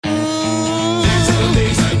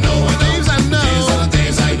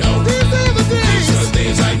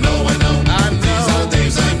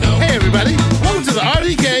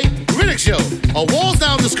Show, a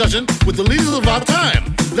walls-down discussion with the leaders of our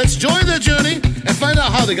time. Let's join their journey and find out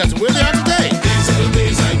how they got to where they are today. These are the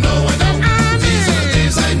things I know, I know. These are the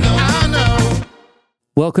things I know, I know.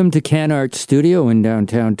 Welcome to Can Art Studio in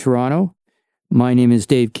downtown Toronto. My name is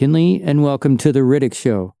Dave Kinley, and welcome to The Riddick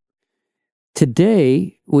Show.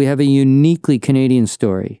 Today, we have a uniquely Canadian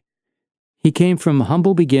story. He came from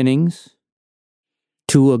humble beginnings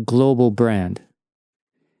to a global brand.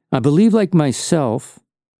 I believe, like myself,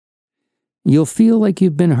 you'll feel like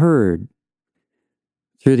you've been heard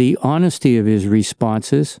through the honesty of his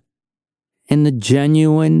responses and the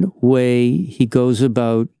genuine way he goes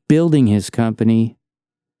about building his company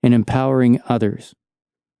and empowering others.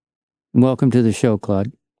 Welcome to the show,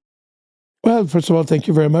 Claude. Well, first of all, thank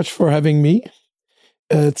you very much for having me.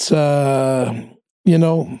 It's, I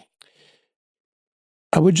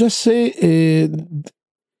would just say,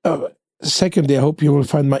 secondly, I hope you will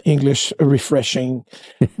find my English refreshing.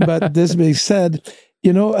 But this being said,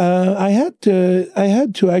 I had to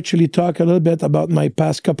actually talk a little bit about my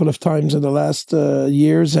past couple of times in the last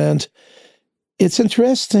years, and it's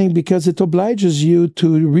interesting because it obliges you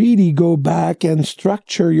to really go back and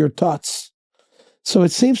structure your thoughts. So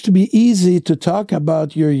it seems to be easy to talk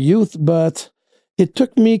about your youth, but it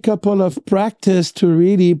took me a couple of practice to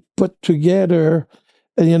really put together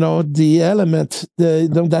the element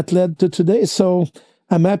that led to today. So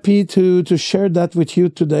I'm happy to share that with you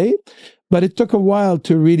today. But it took a while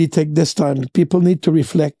to really take this time. People need to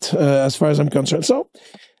reflect as far as I'm concerned. So,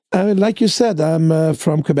 like you said, I'm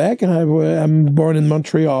from Quebec. I'm born in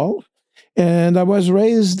Montreal. And I was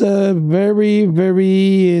raised in a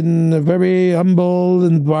very humble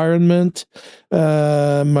environment.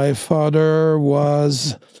 My father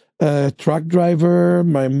was a truck driver.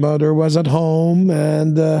 My mother was at home,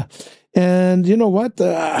 and you know what?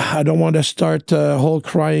 I don't want to start a whole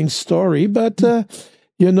crying story, but I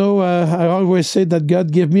always say that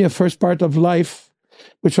God gave me a first part of life,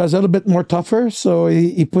 which was a little bit more tougher. So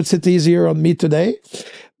he puts it easier on me today.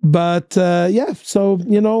 But so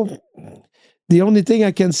the only thing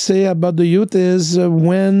I can say about the youth is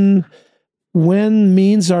when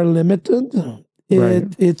means are limited.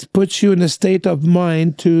 It puts you in a state of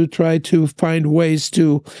mind to try to find ways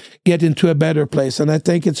to get into a better place. And I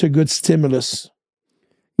think it's a good stimulus.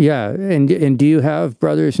 Yeah. And do you have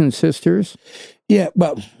brothers and sisters? Yeah.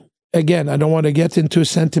 Well, again, I don't want to get into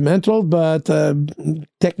sentimental, but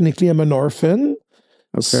technically I'm an orphan.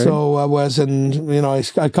 Okay. So I was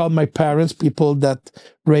I called my parents people that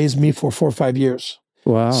raised me for 4 or 5 years.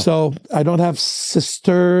 Wow. So I don't have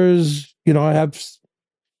sisters. I have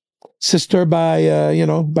sister by I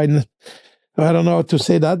don't know how to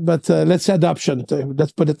say that, but let's say adoption.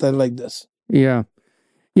 Let's put it like this. Yeah.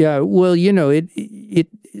 Yeah. Well,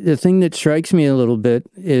 the thing that strikes me a little bit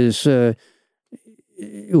is when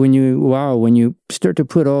you start to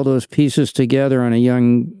put all those pieces together on a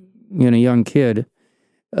young kid,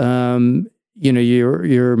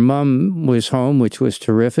 your mom was home, which was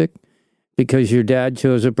terrific because your dad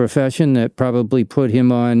chose a profession that probably put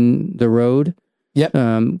him on the road. Yep.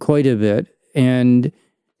 Quite a bit. And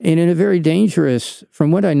in a very dangerous,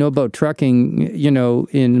 from what I know about trucking,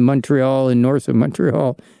 in Montreal and north of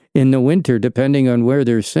Montreal in the winter, depending on where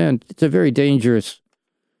they're sent, it's a very dangerous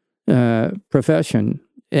profession.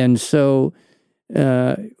 And so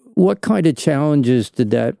what kind of challenges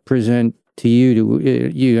did that present to you?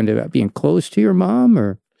 You ended up being close to your mom,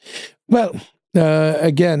 or? Well,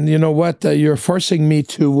 again, you know what? You're forcing me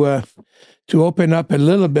to open up a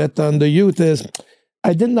little bit on the youth. Is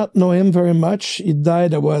I did not know him very much. He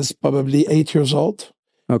died. I was probably 8 years old.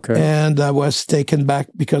 Okay. And I was taken back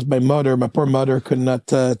because my poor mother, could not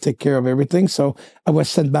take care of everything. So I was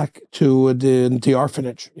sent back to the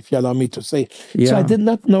orphanage, if you allow me to say. Yeah. So I did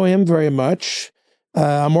not know him very much.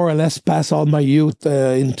 I more or less passed all my youth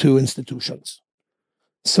into institutions.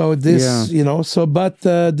 So this, but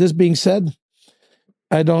this being said,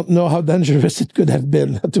 I don't know how dangerous it could have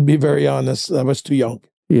been, to be very honest. I was too young.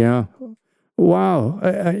 Yeah. Wow.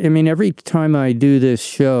 I mean, every time I do this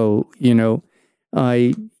show,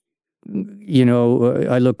 I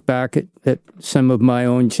look back at some of my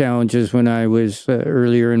own challenges when I was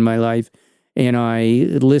earlier in my life, and I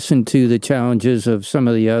listen to the challenges of some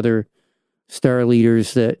of the other star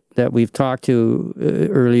leaders that we've talked to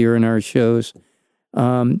earlier in our shows.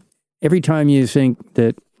 Every time you think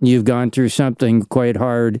that you've gone through something quite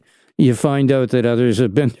hard, you find out that others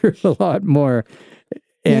have been through a lot more,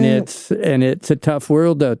 and it's a tough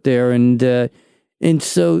world out there, and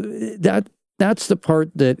so that's the part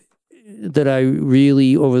that I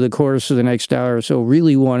really, over the course of the next hour or so,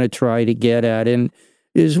 really want to try to get at, and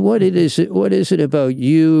is what is it about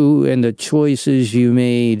you and the choices you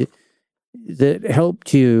made that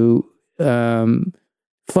helped you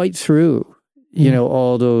fight through,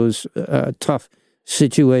 all those tough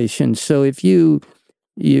situations. So if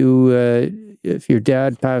if your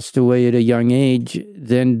dad passed away at a young age,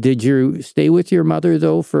 then did you stay with your mother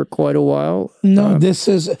though for quite a while? No,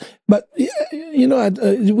 but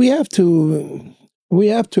we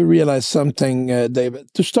have to realize something,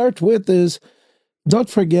 David. To start with is, don't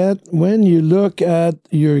forget, when you look at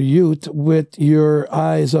your youth with your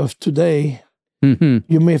eyes of today,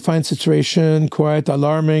 you may find situation quite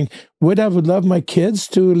alarming. Would I love my kids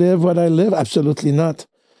to live what I live? Absolutely not.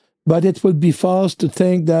 But it would be false to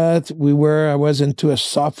think that I was into a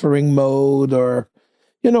suffering mode, or,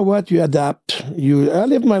 you know what, you adapt. I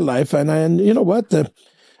live my life, and you know what,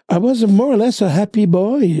 I was more or less a happy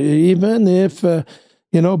boy, even if, but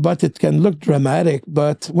it can look dramatic.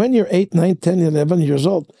 But when you're 8, 9, 10, 11 years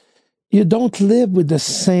old, you don't live with the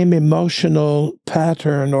same emotional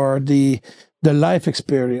pattern or the life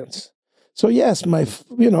experience. So yes, my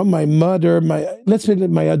mother,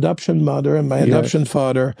 my adoption mother and my adoption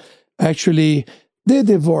father, actually, they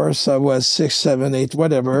divorced. I was 6, 7, 8,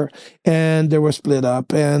 whatever, and they were split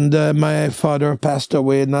up. And my father passed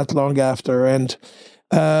away not long after, and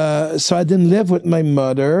so I didn't live with my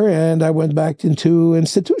mother, and I went back into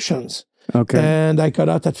institutions. Okay. And I got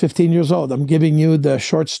out at 15 years old. I'm giving you the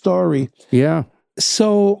short story. Yeah.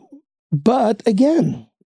 So, but again,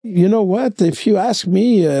 you know what? If you ask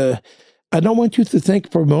me, I don't want you to think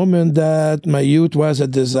for a moment that my youth was a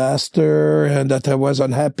disaster and that I was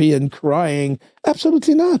unhappy and crying.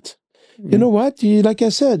 Absolutely not. You know what? Like I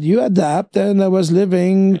said, you adapt, and I was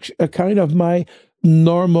living a kind of my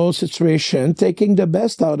normal situation, taking the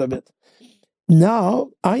best out of it.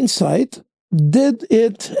 Now, hindsight, did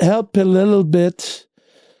it help a little bit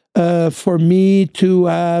for me to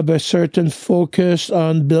have a certain focus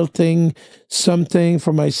on building something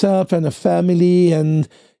for myself and a family and,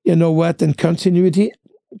 and continuity?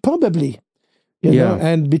 Probably. You know,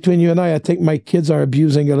 and between you and I think my kids are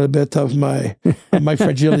abusing a little bit of my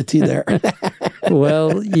fragility there.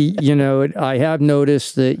 Well, I have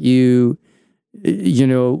noticed that you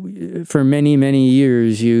for many, many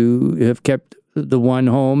years, you have kept the one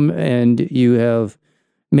home, and you have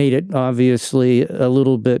made it obviously a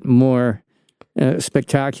little bit more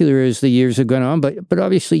spectacular as the years have gone on. But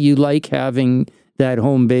obviously you like having that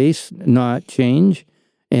home base not change,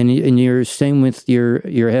 and you're same with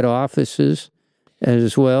your head offices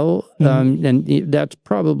as well. And that's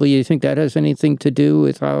probably, you think that has anything to do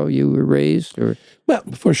with how you were raised? Or well,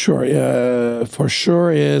 for sure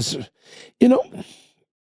is,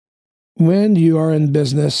 when you are in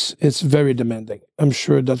business, it's very demanding. I'm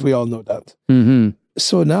sure that we all know that. Mm-hmm.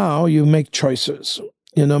 So now you make choices.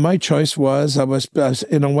 My choice was, I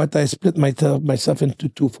split myself into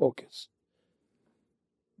two focus: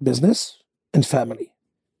 business and family.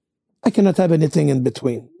 I cannot have anything in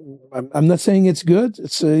between. I'm not saying it's good.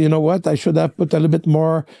 It's, I should have put probably a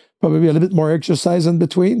little bit more exercise in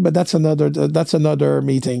between, but that's another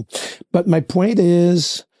meeting. But my point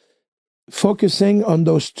is, focusing on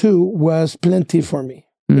those two was plenty for me.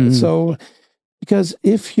 Mm-hmm. So, because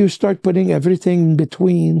if you start putting everything in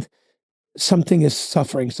between, something is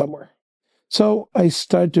suffering somewhere. So I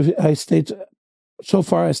stayed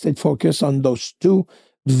focused on those two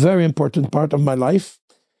very important part of my life.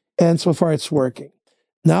 And so far it's working.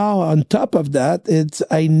 Now, on top of that,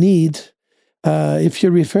 if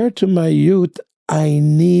you refer to my youth, I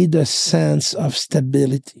need a sense of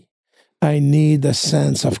stability. I need a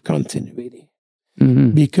sense of continuity.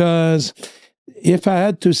 Mm-hmm. Because if I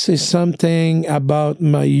had to say something about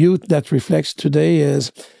my youth that reflects today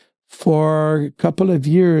is, for a couple of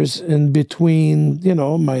years in between,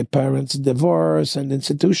 my parents' divorce and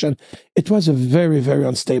institution, it was a very, very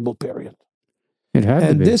unstable period. It had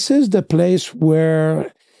to be. This is the place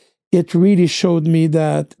where it really showed me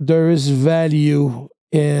that there is value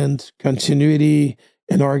in continuity,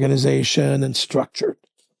 in organization, and structure.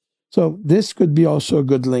 So this could be also a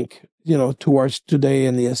good link, towards today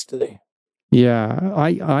and yesterday. Yeah,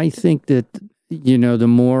 I think that, the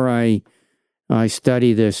more I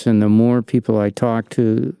study this and the more people I talk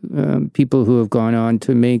to, people who have gone on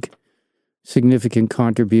to make significant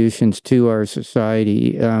contributions to our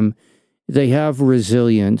society, they have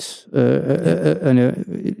resilience,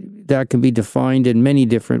 and that can be defined in many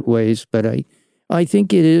different ways. But I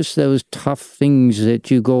think it is those tough things that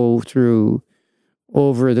you go through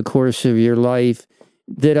over the course of your life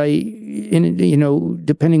that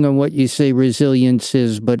depending on what you say resilience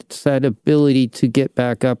is, but it's that ability to get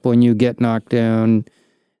back up when you get knocked down,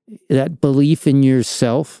 that belief in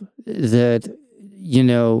yourself that,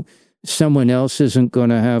 someone else isn't going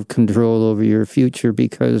to have control over your future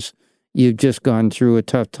because you've just gone through a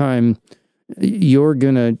tough time, you're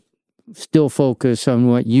going to still focus on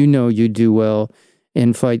what you know you do well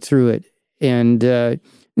and fight through it. And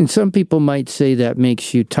some people might say that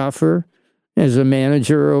makes you tougher as a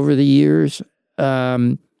manager over the years.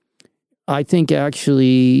 I think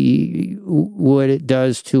actually what it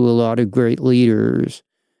does to a lot of great leaders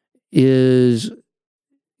is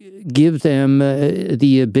give them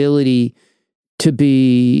the ability to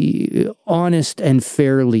be honest and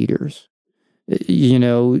fair leaders. You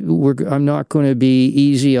know, I'm not going to be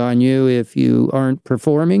easy on you if you aren't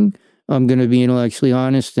performing. I'm going to be intellectually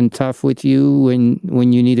honest and tough with you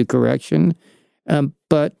when you need a correction.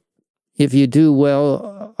 But if you do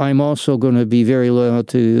well, I'm also going to be very loyal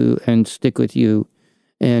to you and stick with you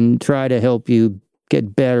and try to help you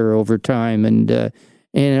get better over time.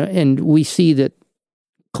 And we see that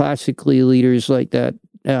classically leaders like that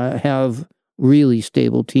have really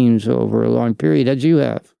stable teams over a long period, as you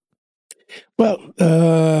have. Well,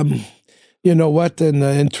 you know what?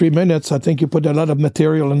 In 3 minutes, I think you put a lot of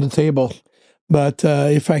material on the table. But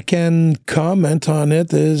if I can comment on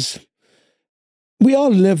it, is we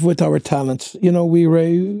all live with our talents. You know, we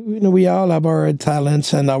all have our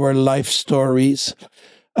talents and our life stories.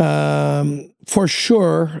 For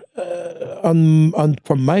sure,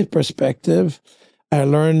 from my perspective, I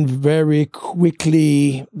learned very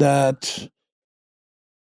quickly that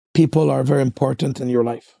people are very important in your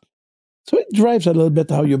life. So it drives a little bit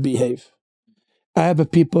how you behave. I have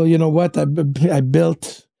you know what? I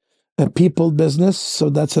built a people business, so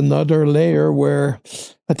that's another layer where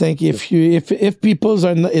I think if people's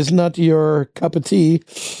is not your cup of tea,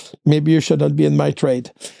 maybe you shouldn't be in my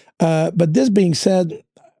trade. But this being said,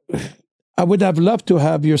 I would have loved to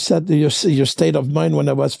have your state of mind when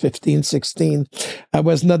I was 15, 16. I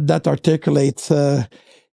was not that articulate.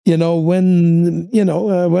 You know, when, you know,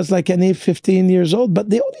 I was like any 15 years old. But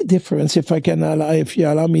the only difference, if you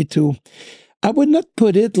allow me to, I would not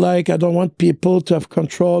put it like I don't want people to have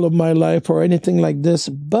control of my life or anything like this.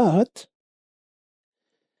 But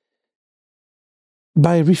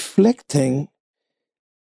by reflecting,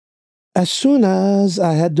 as soon as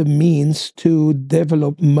I had the means to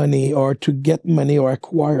develop money or to get money or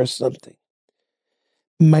acquire something,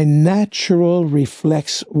 my natural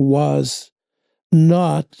reflex was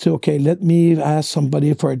not to, okay, let me ask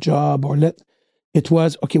somebody for a job, it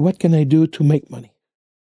was, okay, what can I do to make money?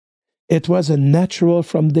 It was a natural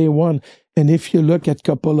from day one. And if you look at a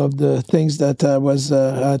couple of the things that I was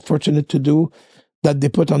fortunate to do that they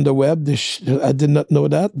put on the web, I did not know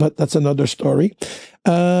that, but that's another story.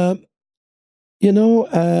 You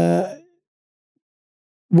know,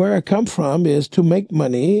 where I come from is to make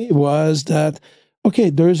money was that, okay,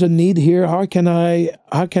 there's a need here. How can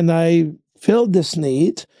I fill this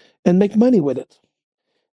need and make money with it?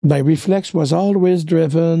 My reflex was always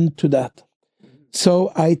driven to that.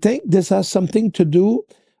 So I think this has something to do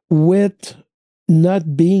with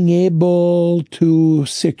not being able to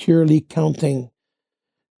securely counting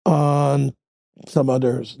on some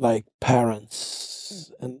others, like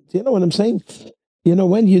parents. And you know what I'm saying? You know,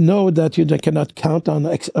 when you know that you cannot count on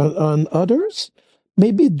others,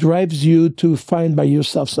 maybe it drives you to find by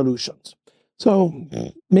yourself solutions. So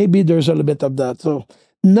maybe there's a little bit of that. So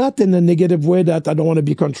not in a negative way that I don't want to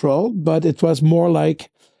be controlled, but it was more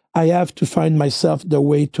like I have to find myself the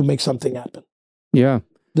way to make something happen. Yeah.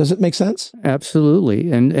 Does it make sense?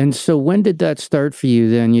 Absolutely. And so when did that start for you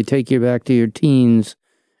then? You take you back to your teens.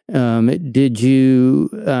 Did you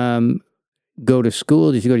go to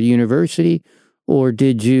school? Did you go to university? Or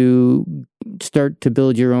did you start to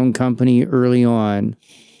build your own company early on?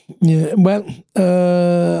 Yeah, well,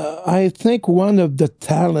 I think one of the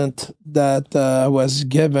talent that I was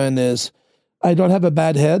given is I don't have a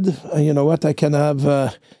bad head. You know what? I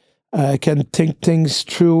can think things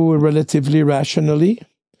through relatively rationally.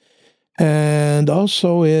 And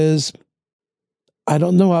also is, I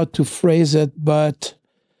don't know how to phrase it, but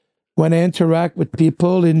when I interact with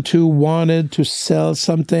people into wanted to sell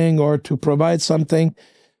something or to provide something,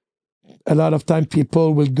 a lot of time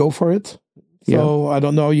people will go for it. So I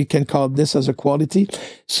don't know, you can call this as a quality.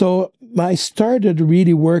 So I started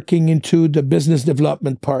really working into the business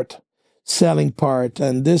development part, selling part.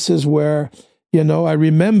 And this is where, you know, I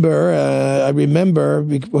remember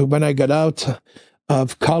when I got out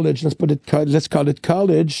of college, let's call it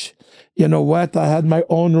college, you know what, I had my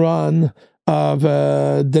own run of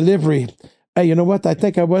delivery. Hey, you know what, I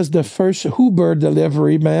think I was the first Uber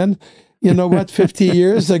delivery man, you know what, 50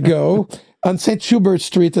 years ago. On St. Hubert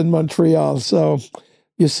Street in Montreal. So,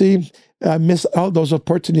 you see, I missed all those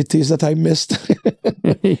opportunities that I missed.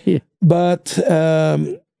 But,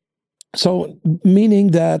 so meaning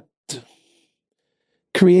that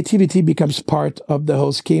creativity becomes part of the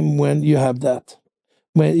whole scheme when you have that.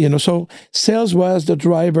 When, so sales was the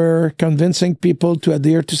driver, convincing people to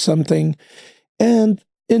adhere to something. And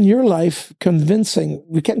in your life, convincing,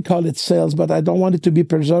 we can call it sales, but I don't want it to be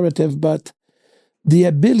pejorative, but the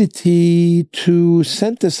ability to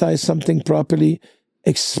synthesize something properly,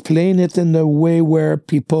 explain it in a way where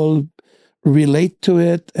people relate to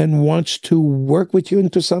it and wants to work with you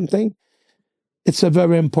into something, it's a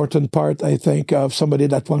very important part, I think, of somebody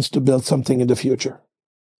that wants to build something in the future.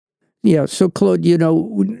 Yeah. So, Claude,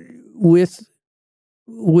 with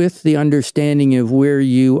the understanding of where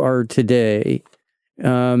you are today,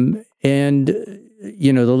 and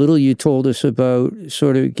the little you told us about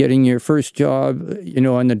sort of getting your first job,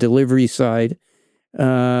 on the delivery side.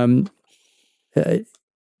 I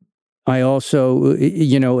also,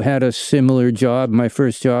 had a similar job. My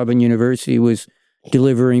first job in university was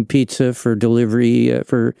delivering pizza for delivery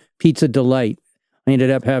for Pizza Delight. I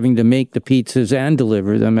ended up having to make the pizzas and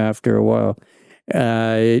deliver them after a while.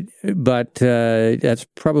 But that's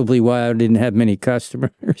probably why I didn't have many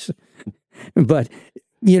customers. But,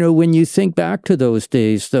 when you think back to those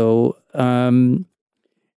days, though,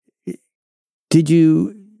 did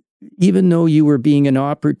you, even though you were being an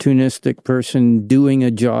opportunistic person doing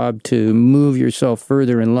a job to move yourself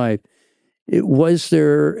further in life, was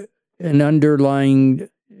there an underlying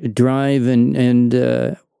drive and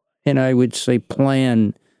I would say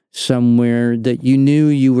plan somewhere that you knew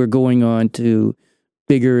you were going on to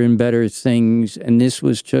bigger and better things, and this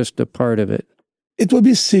was just a part of it? It would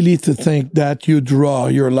be silly to think that you draw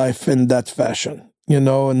your life in that fashion, and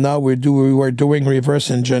now we're doing reverse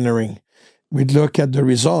engineering. We look at the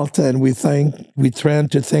result and we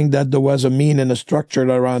tend to think that there was a mean and a structure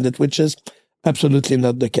around it, which is absolutely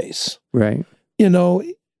not the case. Right.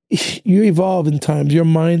 You evolve in time. Your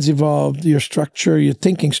mind's evolved. Your structure, your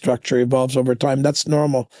thinking structure evolves over time. That's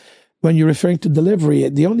normal. When you're referring to delivery,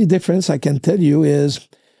 the only difference I can tell you is,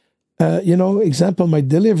 example, my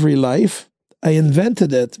delivery life, I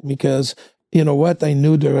invented it because, I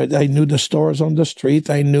knew the stores on the street.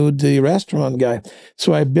 I knew the restaurant guy.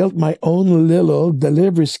 So I built my own little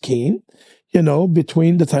delivery scheme,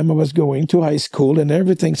 between the time I was going to high school and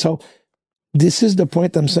everything. So this is the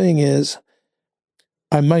point I'm saying is,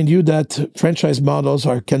 I mind you that franchise models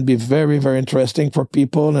can be very, very interesting for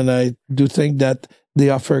people. And I do think that they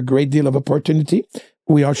offer a great deal of opportunity.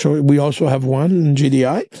 We also have one in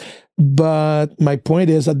GDI. But my point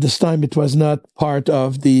is, at this time, it was not part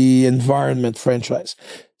of the environment franchise.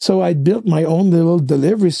 So I built my own little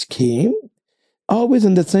delivery scheme, always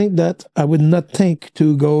in the thing that I would not think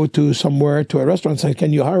to go to somewhere, to a restaurant, and say,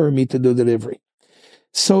 can you hire me to do delivery?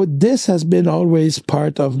 So this has been always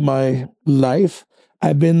part of my life.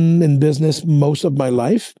 I've been in business most of my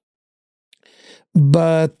life,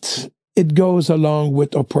 but it goes along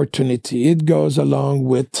with opportunity. It goes along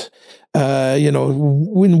with,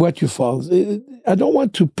 in what you fall. I don't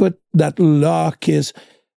want to put that luck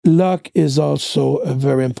is also a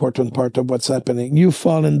very important part of what's happening. You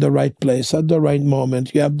fall in the right place at the right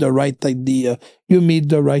moment. You have the right idea. You meet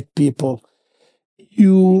the right people.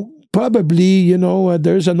 You probably,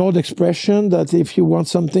 there's an old expression that if you want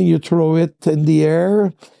something, you throw it in the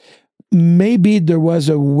air. Maybe there was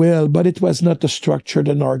a will, but it was not a structured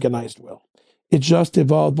and organized will. It just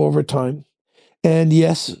evolved over time. And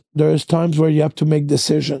yes, there's times where you have to make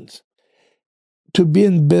decisions. To be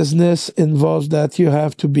in business involves that you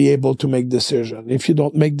have to be able to make decisions. If you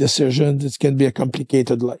don't make decisions, it can be a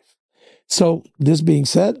complicated life. So this being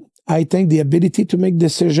said, I think the ability to make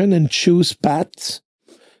decisions and choose paths,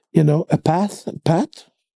 a path.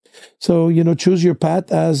 So, choose your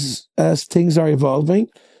path as things are evolving.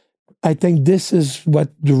 I think this is what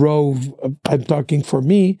drove, I'm talking for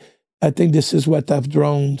me, I think this is what have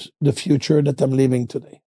drawn the future that I'm living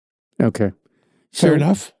today. Okay. Fair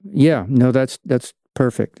enough? Yeah, no, that's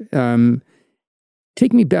perfect.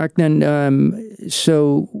 Take me back then.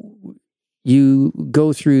 So you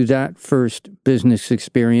go through that first business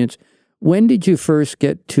experience. When did you first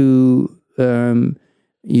get to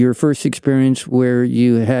your first experience where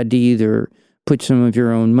you had to either put some of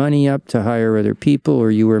your own money up to hire other people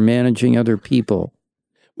or you were managing other people?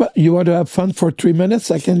 Well, you want to have fun for 3 minutes?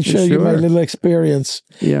 I can show you my little experience.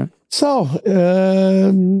 Yeah. So,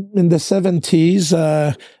 in the 70s,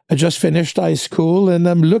 I just finished high school and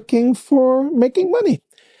I'm looking for making money.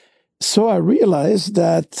 So I realized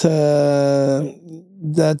that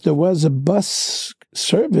there was a bus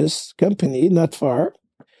service company not far,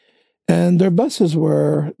 and their buses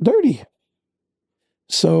were dirty.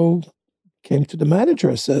 So came to the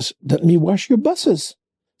manager, says, let me wash your buses.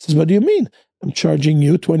 Says, what do you mean? I'm charging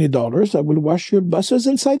you $20. I will wash your buses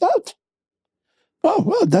inside out. Oh,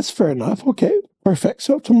 well, that's fair enough. Okay, perfect.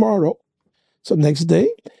 So tomorrow. So next day,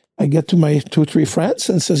 I get to my 2-3 friends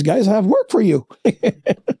and says, guys, I have work for you.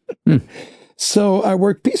 Hmm. So I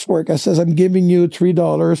work piecework. I says, I'm giving you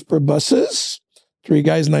 $3 per buses, 3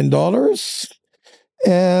 guys, $9.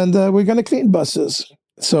 And we're going to clean buses.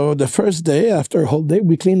 So the first day, after a whole day,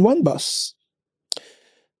 we clean 1 bus.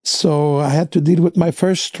 So I had to deal with my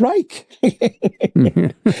first strike.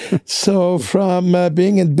 So from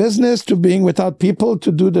being in business to being without people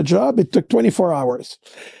to do the job, it took 24 hours.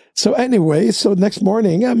 So anyway, so next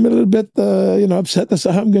morning, I'm a little bit, upset. I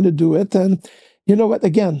said, how I'm going to do it. And you know what?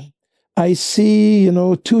 Again, I see,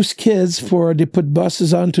 2 skids they put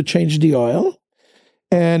buses on to change the oil.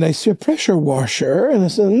 And I see a pressure washer. And I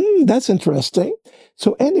said, that's interesting.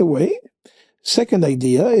 So anyway, second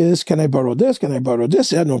idea is, can I borrow this? Can I borrow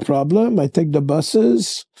this? Yeah, no problem. I take the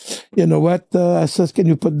buses. You know what? I says, can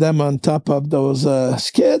you put them on top of those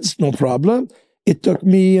skids? No problem. It took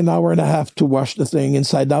me an hour and a half to wash the thing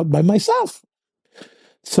inside out by myself.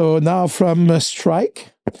 So now from a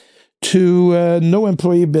strike to no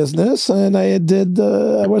employee business, and I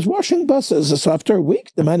was washing buses. So after a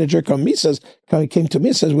week, the manager came to me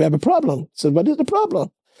and says, we have a problem. I said, what is the problem?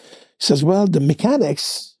 He says, well, the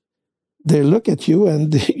mechanics, they look at you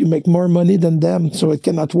and you make more money than them, so it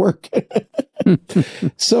cannot work.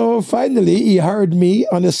 So finally, he hired me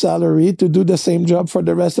on a salary to do the same job for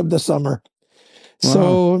the rest of the summer. Wow.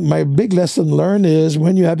 So my big lesson learned is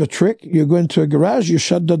when you have a trick, you go into a garage, you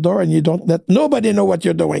shut the door, and you don't let nobody know what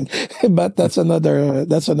you're doing. But that's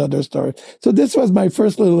another story. So this was my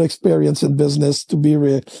first little experience in business, to be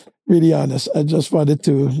really honest. I just wanted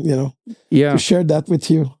to, to share that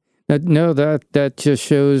with you. That just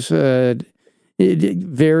shows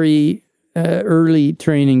very early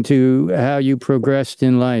training to how you progressed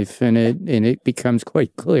in life, and it becomes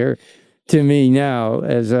quite clear to me now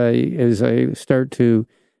as I start to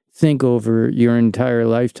think over your entire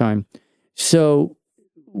lifetime. So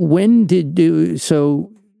when did you showed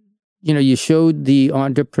the your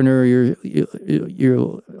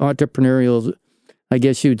entrepreneurial, I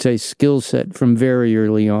guess you would say, skill set from very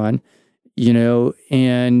early on,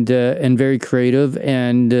 and very creative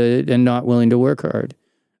and not willing to work hard,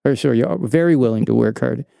 very willing to work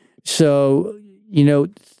hard. So,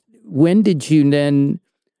 when did you then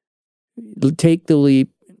take the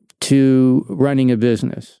leap to running a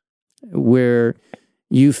business where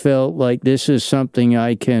you felt like this is something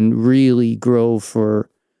I can really grow for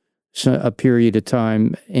a period of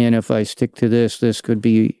time, and if I stick to this could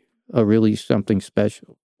be really something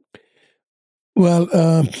special? Well,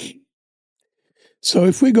 so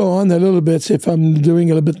if we go on a little bit, if I'm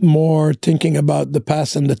doing a little bit more thinking about the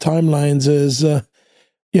past and the timelines, is,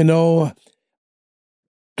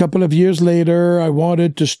 couple of years later, I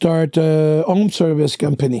wanted to start a home service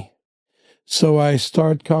company. So I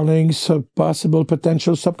start calling possible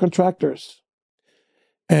potential subcontractors.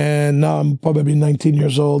 And now I'm probably 19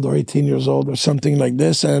 years old or 18 years old or something like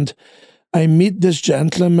this. And I meet this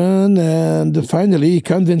gentleman, and finally he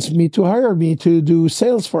convinced me to hire me to do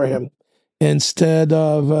sales for him instead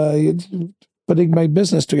of putting my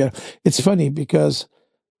business together. It's funny because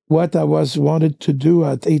what I wanted to do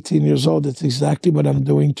at 18 years old, it's exactly what I'm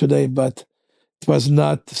doing today, but it was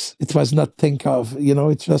not think of,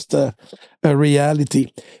 it's just a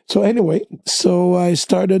reality. So anyway, so I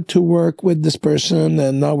started to work with this person,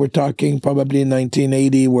 and now we're talking probably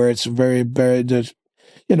 1980, where it's very, very,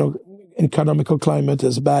 economical climate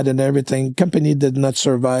is bad and everything. Company did not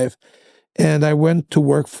survive. And I went to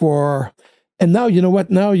work and now, you know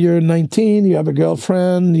what? Now you're 19, you have a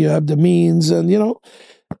girlfriend, you have the means, and,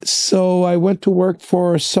 So I went to work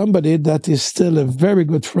for somebody that is still a very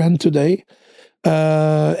good friend today.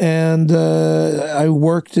 And I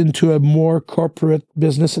worked into a more corporate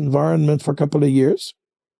business environment for a couple of years.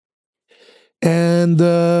 And,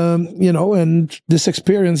 and this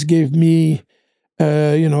experience gave me,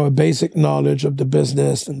 a basic knowledge of the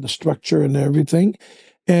business and the structure and everything.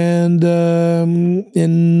 And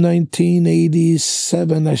in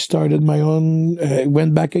 1987, I started my own,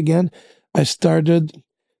 went back again. I started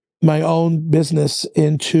my own business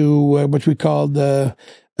into what we call the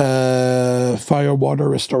fire water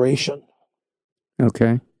restoration.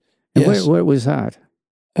 Okay. And yes. What was that?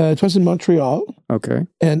 It was in Montreal. Okay.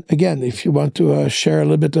 And again, if you want to share a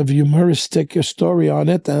little bit of humoristic story on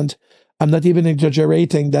it, and I'm not even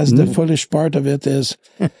exaggerating, that's the foolish part of it is,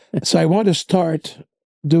 so I want to start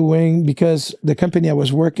doing, because the company I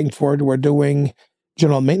was working for, were doing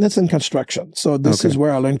general maintenance and construction. So this is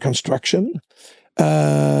where I learned construction.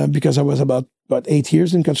 Because I was about 8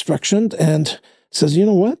 years in construction, and says, you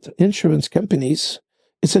know what? Insurance companies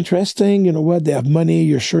it's interesting. You know what? They have money.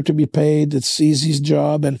 You're sure to be paid. It's easy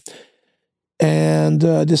job. And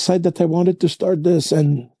decided that I wanted to start this.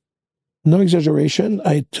 And no exaggeration,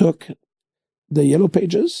 I took the Yellow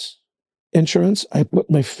Pages insurance. I put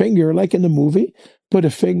my finger, like in the movie, put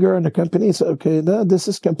a finger on the company. Said, okay, this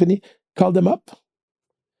is company. Called them up.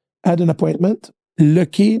 Had an appointment.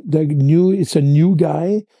 Lucky, it's a new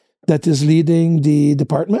guy that is leading the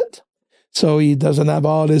department. So he doesn't have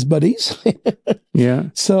all his buddies. Yeah.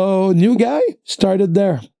 So new guy, started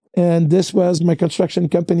there. And this was my construction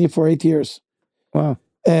company for 8 years. Wow.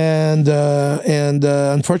 And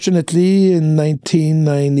unfortunately, in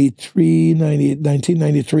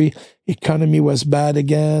 1993, economy was bad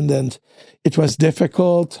again, and it was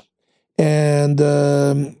difficult. And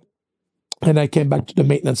I came back to the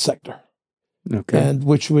maintenance sector. Okay. And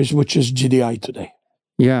which is GDI today.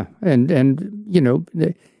 Yeah, and you know,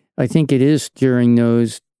 I think it is during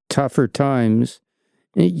those tougher times,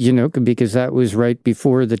 you know, because that was right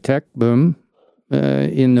before the tech boom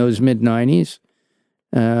in those mid-90s.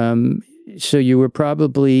 So you were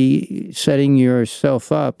probably setting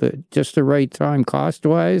yourself up at just the right time,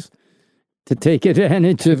 cost-wise, to take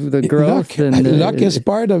advantage of the growth. Luck is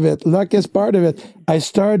part of it. Luck is part of it. I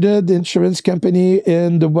started the insurance company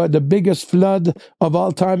in the biggest flood of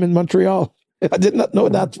all time in Montreal. I did not know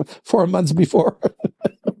that 4 months before.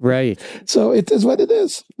 Right. So it is what it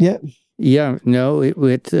is. Yeah. Yeah. No,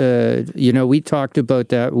 you know, we talked about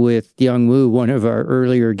that with Young Woo, one of our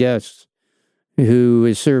earlier guests, who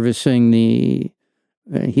is servicing he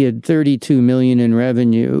had 32 million in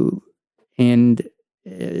revenue, and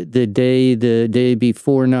the day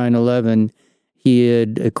before 9/11, he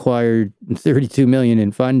had acquired 32 million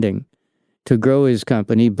in funding to grow his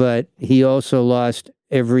company, but he also lost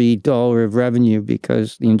every dollar of revenue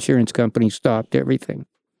because the insurance company stopped everything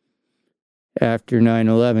after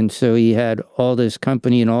 9/11. So he had all this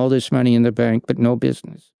company and all this money in the bank, but no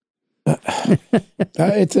business.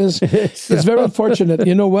 It's very unfortunate.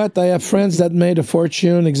 You know what? I have friends that made a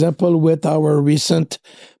fortune. Example, with our recent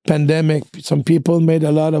pandemic, some people made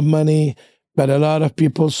a lot of money, but a lot of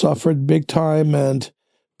people suffered big time and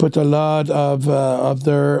put a lot of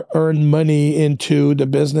their earned money into the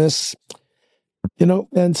business. You know,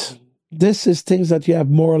 and this is things that you have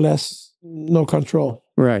more or less no control.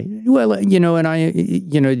 Right. Well, you know, and I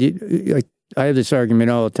have this argument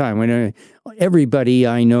all the time. When everybody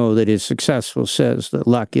I know that is successful says that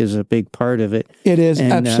luck is a big part of it. It is,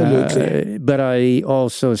 absolutely. But I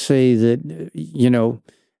also say that, you know,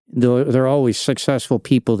 there are always successful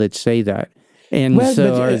people that say that. And well,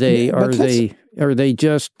 so are they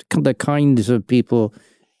just the kinds of people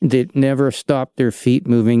that never stop their feet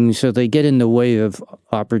moving, so they get in the way of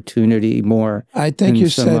opportunity more? I think you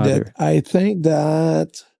said it. I think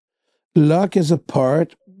that luck is a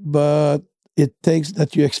part, but it takes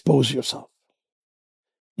that you expose yourself.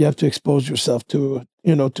 You have to expose yourself to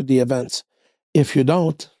the events. If you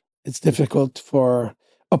don't, it's difficult for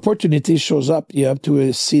opportunity shows up. You have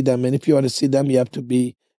to see them. And if you want to see them, you have to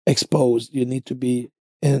be exposed. You need to be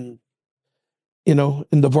in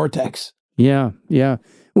the vortex. Yeah. Yeah.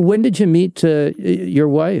 When did you meet your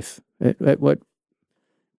wife? At what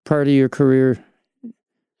part of your career?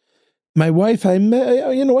 My wife, I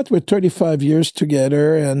met, you know what, we're 35 years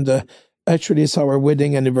together, and actually it's our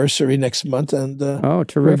wedding anniversary next month, and oh,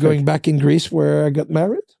 terrific. We're going back in Greece where I got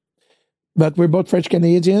married. But we're both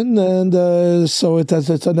French-Canadian, and so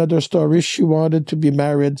it's another story. She wanted to be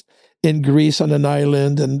married in Greece on an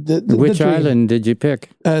island. And which island did you pick?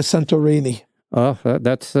 Santorini. Oh,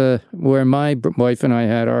 that's where my wife and I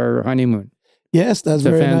had our honeymoon. Yes, that's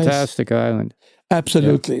very nice. It's a fantastic island.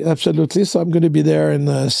 Absolutely, yeah. Absolutely. So I'm going to be there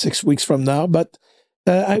in 6 weeks from now. But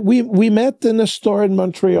we met in a store in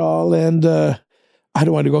Montreal, and I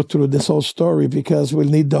don't want to go through this whole story because we'll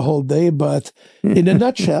need the whole day. But in a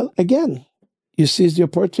nutshell, again, you seize the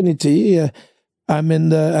opportunity. I'm in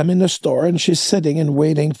the store, and she's sitting and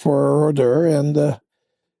waiting for her order, and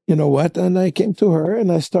you know what? And I came to her,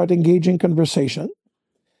 and I started engaging conversation,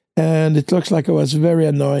 and it looks like I was very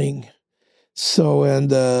annoying. So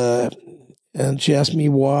and she asked me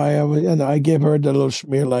why, and I gave her the little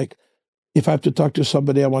schmear, like, if I have to talk to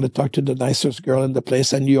somebody, I want to talk to the nicest girl in the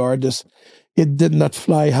place, and you are this. It did not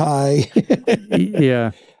fly high.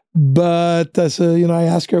 Yeah. But I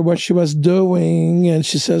asked her what she was doing, and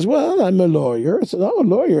she says, well, I'm a lawyer. I said, oh,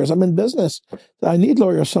 lawyers, I'm in business. I need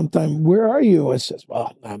lawyers sometime. Where are you? I says,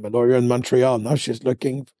 well, I'm a lawyer in Montreal. Now she's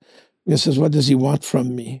looking. He says, what does he want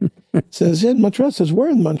from me? Says, in Montreal. I says, where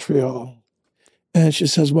in Montreal? And she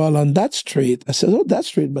says, well, on that street. I said, oh, that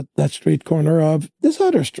street, but that street corner of this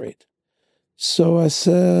other street. So I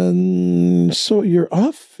said, so your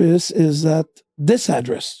office is at this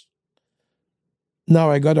address. Now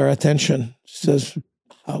I got her attention. She says,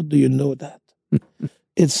 how do you know that?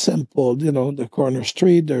 It's simple. The corner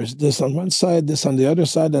street, there's this on one side, this on the other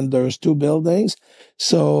side, and there's 2 buildings.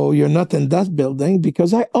 So you're not in that building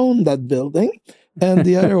because I own that building and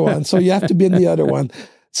the other one. So you have to be in the other one.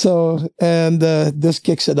 So, and this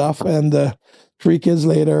kicks it off. And 3 kids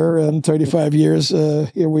later and 35 years,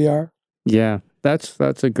 here we are. Yeah,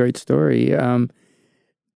 that's a great story.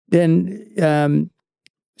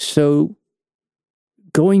 So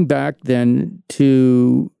going back then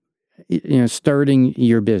to starting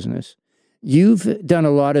your business, you've done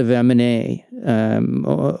a lot of M&A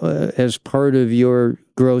as part of your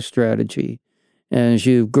growth strategy, as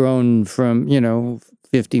you've grown from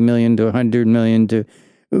 50 million to 100 million to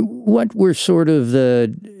what were sort of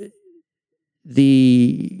the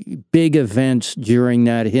big events during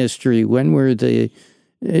that history? When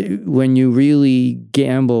you really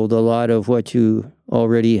gambled a lot of what you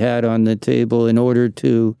already had on the table in order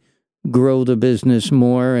to grow the business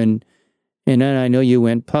more? And then I know you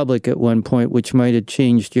went public at one point, which might have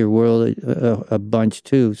changed your world a bunch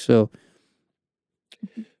too. So,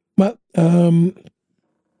 but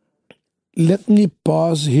let me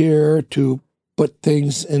pause here to put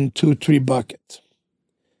things in 2-3 buckets: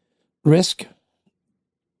 risk,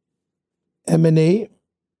 M&A,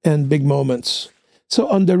 and big moments. So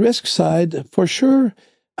on the risk side, for sure,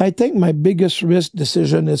 I think my biggest risk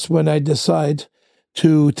decision is when I decide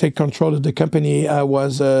to take control of the company I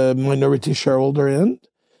was a minority shareholder in,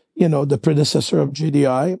 the predecessor of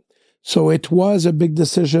GDI. So it was a big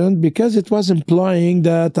decision because it was implying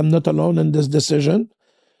that I'm not alone in this decision.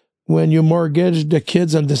 When you mortgage the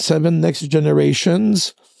kids and the 7 next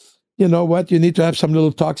generations, you know what? You need to have some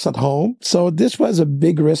little talks at home. So this was a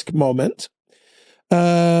big risk moment.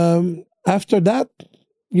 After that,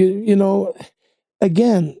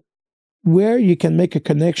 again, where you can make a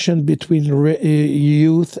connection between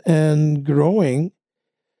youth and growing,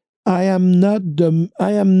 I am not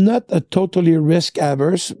a totally risk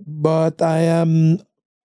averse, but I am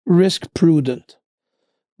risk prudent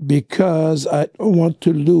because I don't want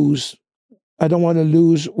to lose. I don't want to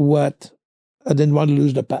lose what I didn't want to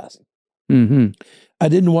lose the past. mm-hmm. I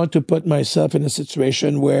didn't want to put myself in a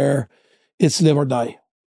situation where it's live or die.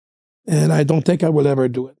 And I don't think I will ever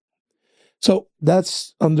do it. So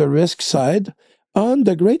that's on the risk side. On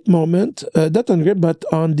the great moment, but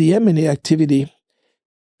on the M&A activity,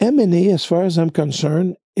 M&A, as far as I'm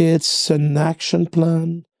concerned, it's an action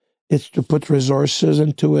plan. It's to put resources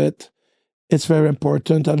into it. It's very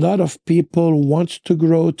important. A lot of people want to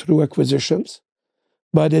grow through acquisitions,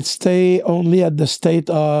 but it stay only at the state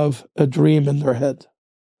of a dream in their head.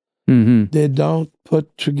 Mm-hmm. They don't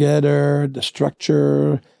put together the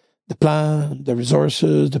structure, the plan, the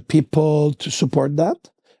resources, the people to support that.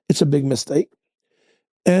 It's a big mistake.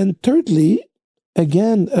 And thirdly,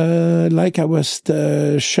 again, like I was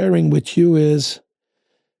sharing with you, it's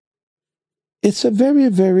a very,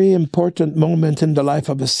 very important moment in the life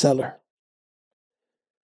of a seller.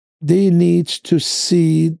 They need to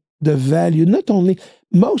see the value. Not only,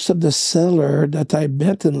 most of the seller that I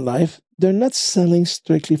met in life, they're not selling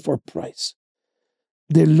strictly for price.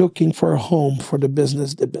 They're looking for a home for the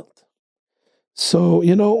business they built. So,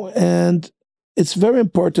 and it's very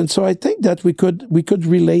important. So I think that we could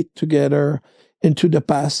relate together into the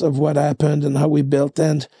past of what happened and how we built.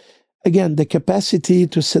 And again, the capacity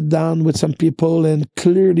to sit down with some people and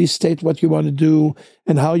clearly state what you want to do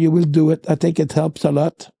and how you will do it, I think it helps a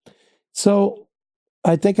lot. So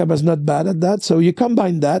I think I was not bad at that. So you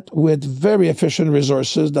combine that with very efficient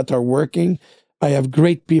resources that are working. I have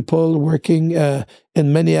great people working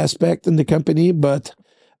in many aspects in the company, but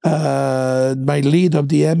my lead of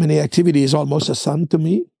the M&A activity is almost a son to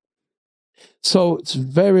me. So it's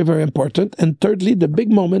very, very important. And thirdly, the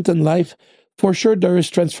big moment in life, for sure, there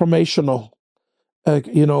is transformational,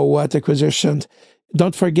 acquisition.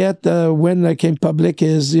 Don't forget when I came public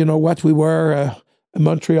is, we were a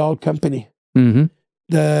Montreal company. Mm-hmm.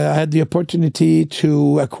 I had the opportunity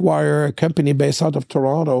to acquire a company based out of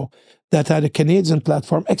Toronto that had a Canadian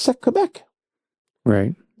platform, except Quebec.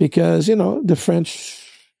 Right. Because, the French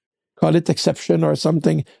call it exception or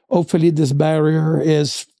something. Hopefully this barrier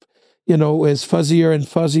is fuzzier and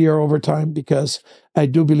fuzzier over time, because I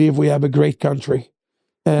do believe we have a great country,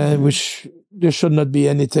 which there should not be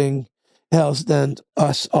anything else than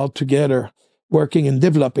us all together working and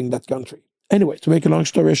developing that country. Anyway, to make a long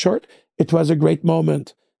story short, it was a great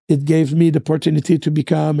moment. It gave me the opportunity to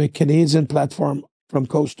become a Canadian platform from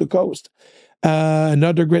coast to coast.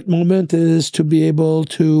 Another great moment is to be able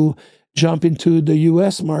to jump into the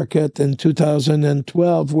U.S. market in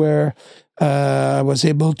 2012, where I was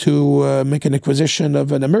able to make an acquisition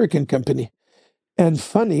of an American company. And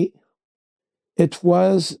funny, it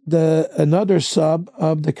was another sub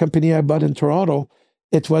of the company I bought in Toronto.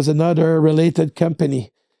 It was another related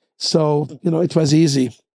company. So, it was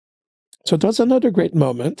easy. So it was another great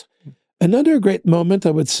moment. Another great moment,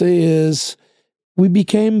 I would say, is we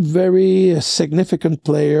became very significant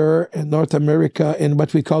player in North America in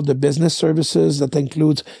what we call the business services. That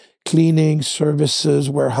includes cleaning, services,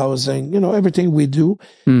 warehousing, everything we do.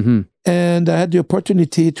 Mm-hmm. And I had the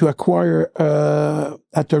opportunity to acquire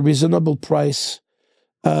at a reasonable price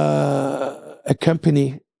a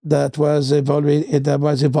company that was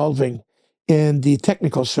evolving in the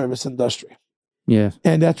technical service industry. Yeah.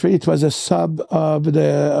 And it was a sub of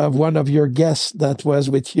one of your guests that was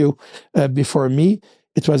with you before me.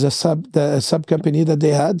 It was a sub company that they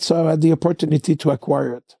had, so I had the opportunity to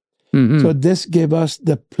acquire it. Mm-hmm. So this gave us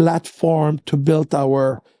the platform to build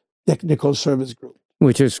our technical service group,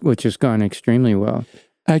 which has gone extremely well.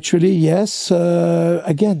 Actually, yes.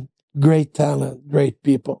 Again, great talent, great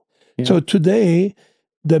people. Yeah. So today,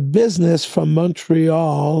 the business from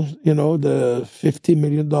Montreal, the $50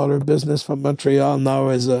 million business from Montreal now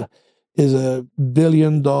is a $1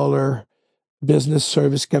 billion business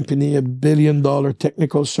service company, a $1 billion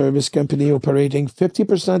technical service company operating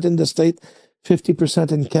 50% in the state,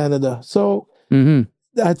 50% in Canada. So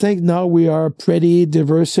I think now we are pretty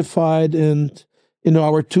diversified in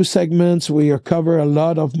our two segments. We cover a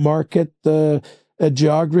lot of market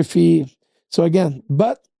geography. So again,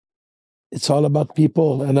 but it's all about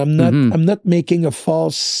people, and I'm not making a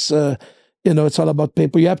false. It's all about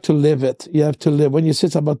people. You have to live it. You have to live. When you say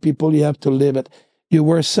it's about people, you have to live it. You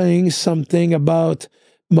were saying something about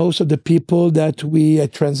most of the people that we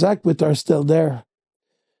transact with are still there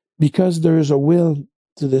because there is a will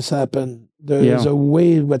to this happen. There is a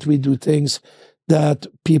way that we do things that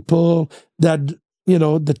people that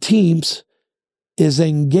the teams is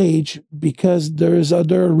engaged because there is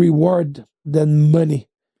other reward than money.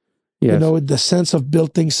 Yes. The sense of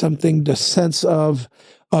building something, the sense of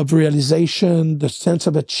realization, the sense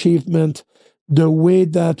of achievement, the way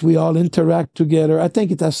that we all interact together. I think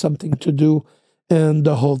it has something to do in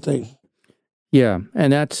the whole thing. Yeah,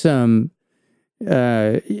 and that's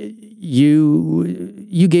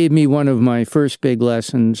you gave me one of my first big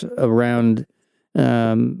lessons around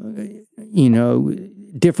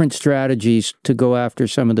different strategies to go after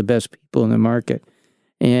some of the best people in the market.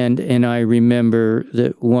 And I remember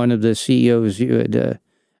that one of the CEOs you had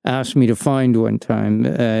asked me to find one time,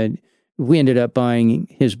 we ended up buying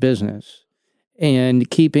his business and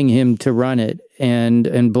keeping him to run it.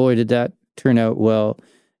 And boy, did that turn out well.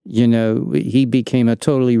 He became a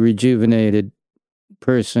totally rejuvenated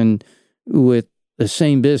person with the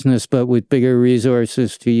same business, but with bigger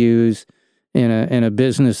resources to use, and a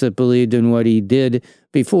business that believed in what he did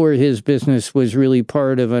before his business was really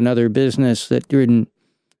part of another business that didn't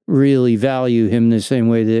really value him the same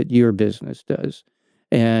way that your business does,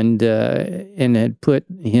 and had put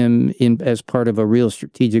him in as part of a real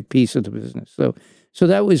strategic piece of the business. So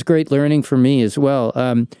that was great learning for me as well.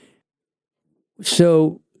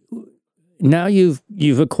 So now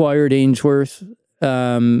you've acquired Ainsworth.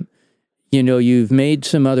 You've made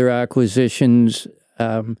some other acquisitions.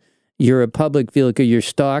 You're a public vehicle. Your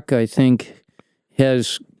stock, I think,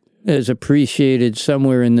 has appreciated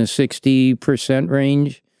somewhere in the 60%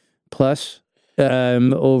 range plus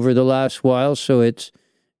over the last while. So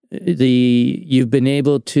you've been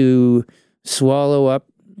able to swallow up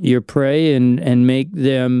your prey and make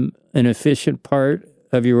them an efficient part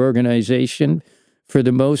of your organization for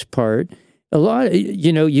the most part. A lot,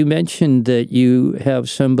 you mentioned that you have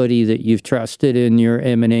somebody that you've trusted in your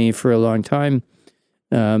M&A for a long time.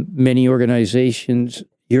 Many organizations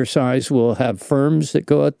your size will have firms that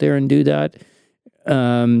go out there and do that.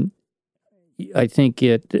 I think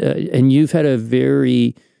and you've had a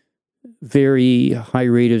very, very high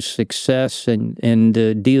rate of success,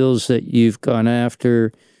 and deals that you've gone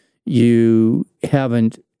after, you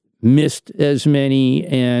haven't missed as many.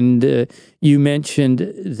 And you mentioned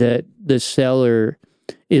that the seller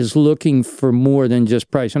is looking for more than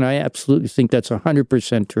just price, and I absolutely think that's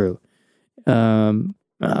 100% true.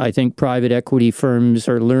 I think private equity firms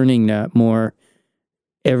are learning that more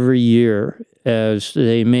every year as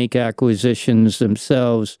they make acquisitions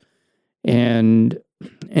themselves and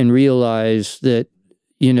realize that,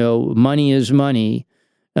 money is money.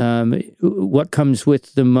 What comes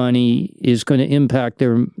with the money is going to impact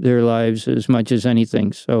their lives as much as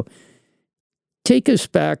anything. So take us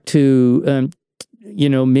back to,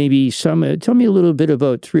 maybe tell me a little bit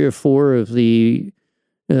about 3 or 4 of the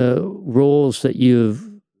roles that you've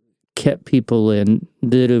kept people in,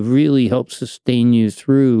 that have really helped sustain you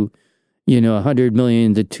through, 100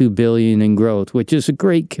 million to 2 billion in growth, which is a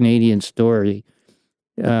great Canadian story.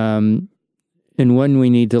 And one we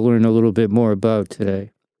need to learn a little bit more about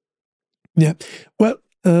today. Yeah. Well,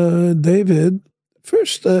 David,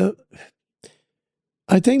 first, I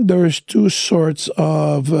think there's two sorts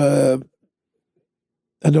of, I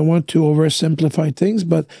don't want to oversimplify things,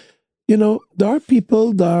 but, there are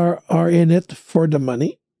people that are in it for the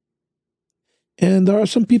money. And there are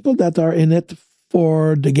some people that are in it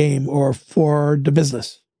for the game or for the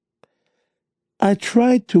business. I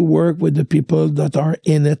try to work with the people that are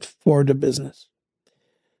in it for the business.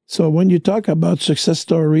 So when you talk about success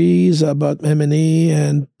stories, about M&E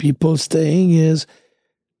and people staying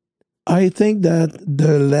I think that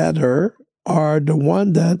the latter are the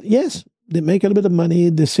one that, yes, they make a little bit of money,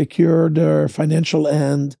 they secure their financial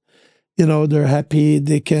end, they're happy,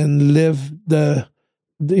 they can live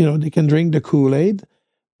they can drink the Kool-Aid,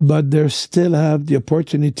 but they still have the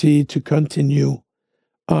opportunity to continue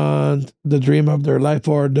on the dream of their life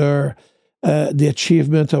or the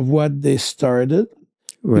achievement of what they started.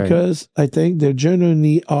 Right. Because I think they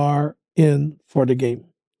genuinely are in for the game.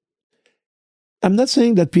 I'm not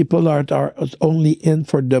saying that people are only in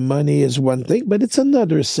for the money is one thing, but it's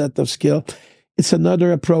another set of skill. It's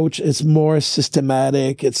another approach. It's more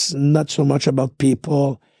systematic. It's not so much about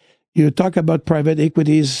people. You talk about private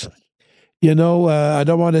equities. I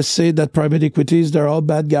don't want to say that private equities, they're all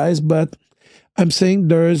bad guys, but I'm saying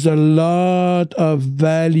there's a lot of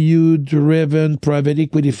value-driven private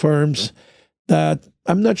equity firms that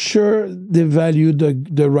I'm not sure they value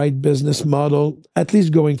the right business model, at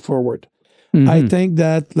least going forward. Mm-hmm. I think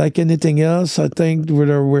that, like anything else, I think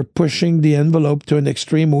we're pushing the envelope to an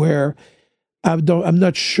extreme where I'm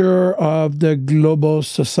not sure of the global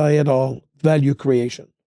societal value creation,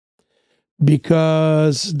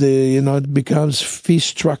 because it becomes fee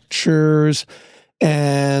structures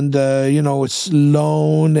and it's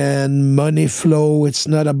loan and money flow. It's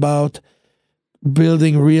not about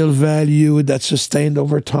building real value that's sustained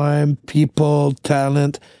over time, people,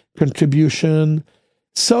 talent, contribution.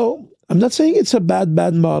 So I'm not saying it's a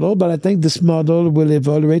bad model, but I think this model will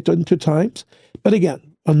evaluate into times. But again,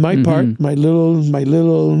 on my part, my little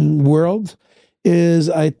world is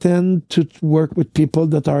I tend to work with people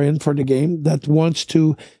that are in for the game, that wants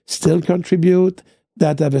to still contribute,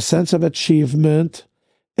 that have a sense of achievement,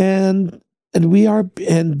 and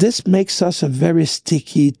this makes us a very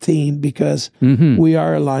sticky team because we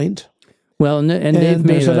are aligned. Well, and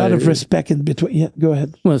there's a lot of respect in between. Yeah, go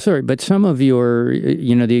ahead. Well, sorry, but some of your,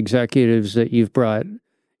 the executives that you've brought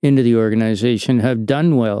into the organization have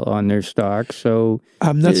done well on their stock. So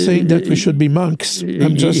I'm not saying that we should be monks.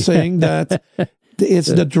 I'm just saying that it's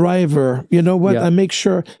the driver. You know what? Yeah. I make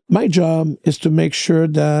sure my job is to make sure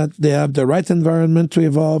that they have the right environment to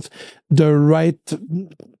evolve, the right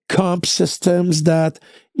comp systems that,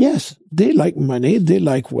 yes, they like money, they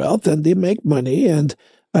like wealth, and they make money. And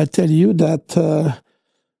I tell you that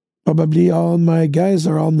probably all my guys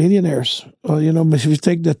are all millionaires. If you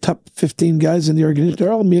take the top 15 guys in the organization,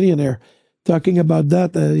 they're all millionaire. Talking about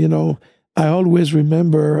that, I always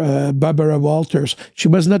remember Barbara Walters. She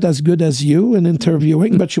was not as good as you in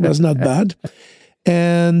interviewing, but she was not bad.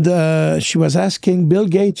 And she was asking Bill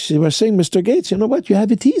Gates, she was saying, Mr. Gates, you know what? You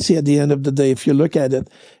have it easy at the end of the day if you look at it.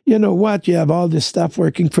 You know what? You have all this stuff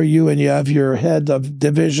working for you and you have your head of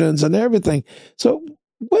divisions and everything. So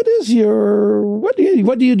what do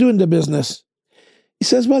you do in the business? He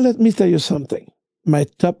says, well, let me tell you something. My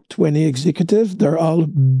top 20 executives, they're all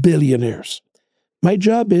billionaires. My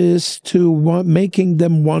job is making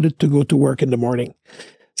them wanted to go to work in the morning.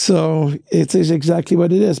 So it is exactly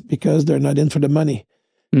what it is, because they're not in for the money.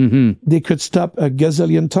 Mm-hmm. They could stop a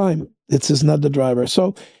gazillion time. This is not the driver.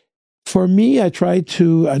 So for me, I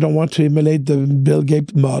don't want to emulate the Bill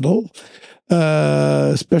Gates model,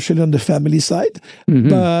 especially on the family side. Mm-hmm.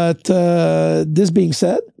 But this being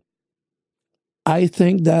said, I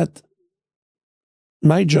think that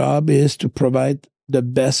my job is to provide the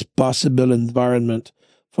best possible environment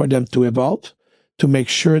for them to evolve, to make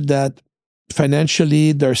sure that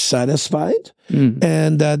financially they're satisfied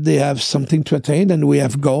and that they have something to attain, and we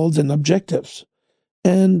have goals and objectives.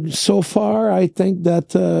 And so far, I think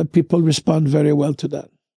that people respond very well to that.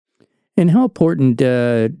 And how important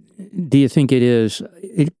do you think it is?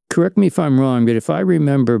 Correct me if I'm wrong, but if I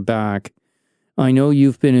remember back, I know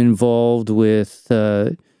you've been involved with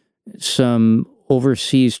some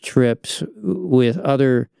overseas trips with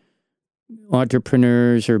other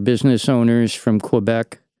entrepreneurs or business owners from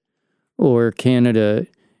Quebec or Canada.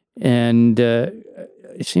 And I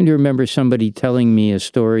seem to remember somebody telling me a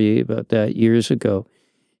story about that years ago.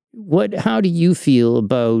 how do you feel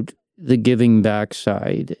about the giving back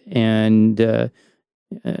side? And do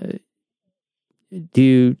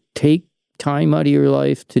you take time out of your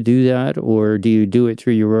life to do that, or do you do it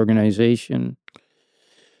through your organization?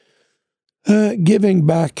 Giving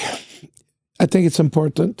back, I think it's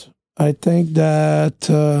important. I think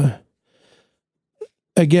that,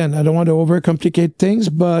 again, I don't want to overcomplicate things,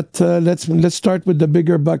 but let's start with the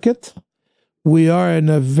bigger bucket. We are in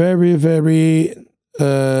a very, very,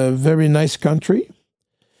 very nice country.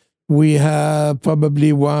 We have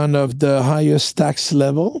probably one of the highest tax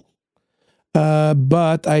level.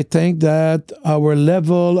 But I think that our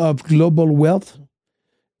level of global wealth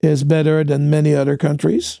is better than many other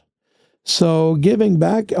countries. So giving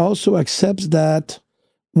back also accepts that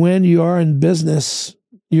when you are in business,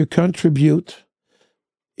 you contribute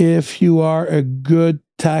if you are a good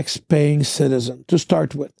tax-paying citizen, to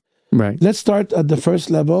start with. Right. Let's start at the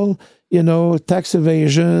first level, tax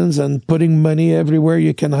evasions and putting money everywhere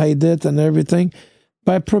you can hide it and everything.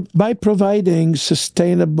 By providing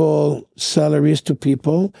sustainable salaries to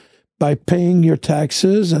people, by paying your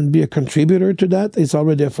taxes and be a contributor to that, it's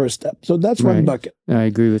already a first step. So that's one bucket. I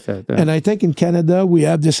agree with that. And I think in Canada, we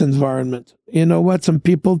have this environment. You know what? Some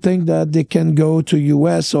people think that they can go to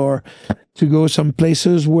US or to go some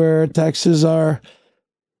places where taxes are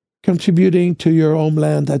contributing to your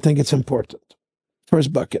homeland. I think it's important.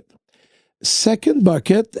 First bucket. Second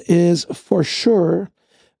bucket is for sure,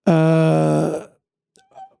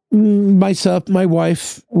 myself, my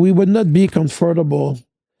wife, we would not be comfortable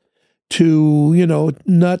to,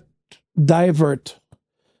 not divert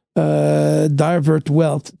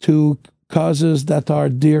wealth to causes that are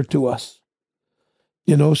dear to us.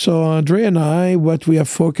 So Andre and I, what we are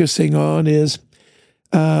focusing on is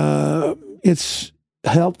it's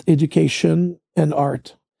health, education, and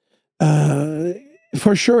art.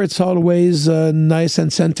 For sure, it's always nice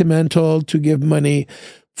and sentimental to give money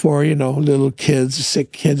for, little kids,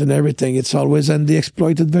 sick kids and everything. It's always, and they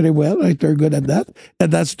exploit it very well. Like they're good at that.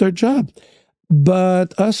 And that's their job.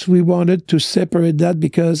 But us, we wanted to separate that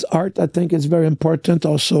because art, I think, is very important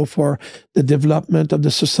also for the development of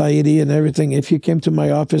the society and everything. If you came to my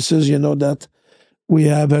offices, you know that we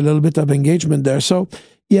have a little bit of engagement there. So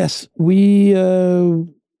yes, we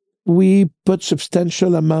put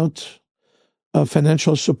substantial amount of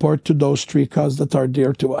financial support to those three causes that are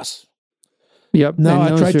dear to us. Yep. Now,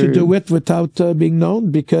 I try to do it without being known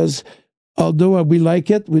because although we like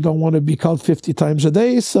it, we don't want to be called 50 times a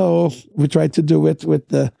day. So we try to do it with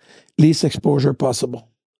the least exposure possible.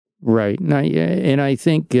 Right. And I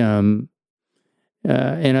think that's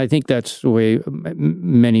the way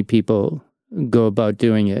many people go about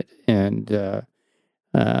doing it. And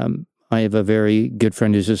I have a very good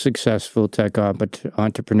friend who's a successful tech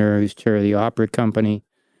entrepreneur who's chair of the opera company.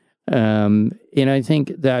 And I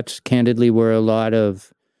think that's candidly where a lot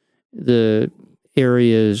of the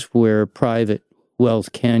areas where private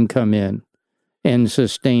wealth can come in and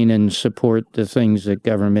sustain and support the things that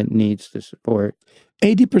government needs to support.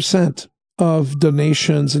 80% of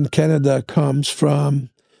donations in Canada comes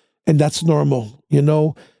from, and that's normal,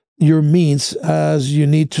 your means as you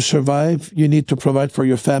need to survive. You need to provide for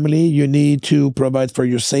your family. You need to provide for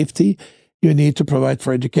your safety. You need to provide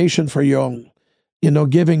for education for your own.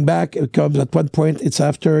 Giving back, it comes at one point, it's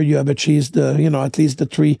after you have achieved at least the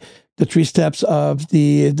three steps of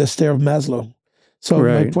the stair of Maslow. So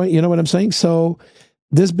right. My point, you know what I'm saying? So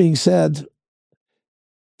this being said,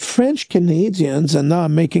 French Canadians, and now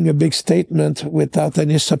I'm making a big statement without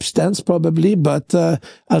any substance probably, but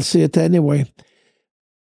I'll say it anyway.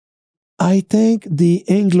 I think the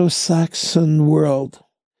Anglo-Saxon world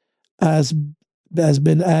has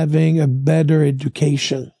been having a better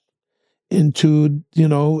education into,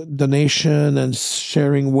 donation and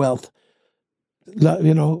sharing wealth. I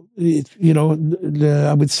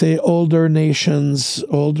would say older nations,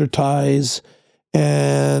 older ties,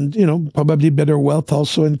 and, probably better wealth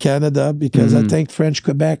also in Canada, because I think French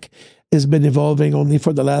Quebec has been evolving only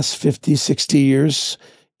for the last 50, 60 years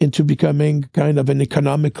into becoming kind of an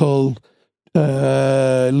economical,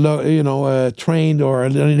 trained or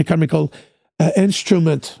an economical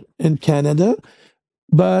instrument in Canada.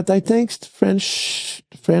 But I think French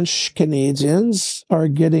Canadians are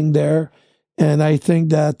getting there, and I think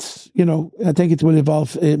that I think it will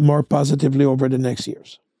evolve more positively over the next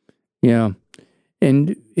years. Yeah,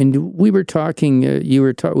 and we were talking. We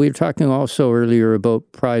were talking also earlier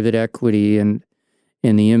about private equity and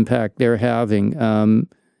the impact they're having. I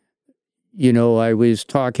was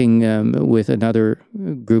talking with another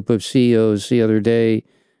group of CEOs the other day.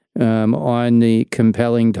 On the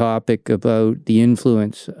compelling topic about the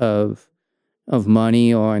influence of of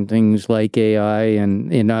money on things like AI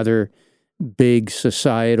and in other big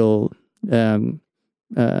societal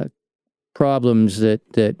problems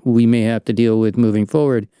that we may have to deal with moving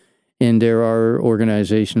forward. And there are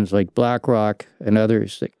organizations like BlackRock and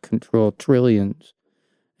others that control trillions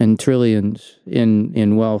and trillions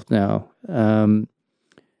in wealth now.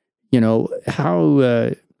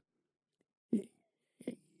 How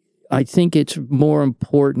I think it's more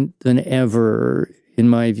important than ever, in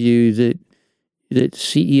my view, that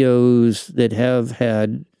CEOs that have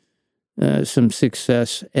had some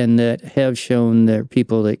success and that have shown they're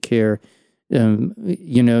people that care,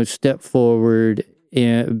 step forward,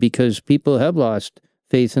 because people have lost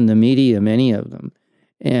faith in the media, many of them,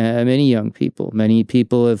 many young people. Many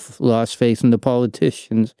people have lost faith in the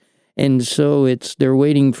politicians. And so they're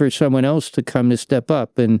waiting for someone else to come to step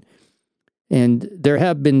up. And there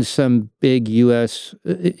have been some big U.S.,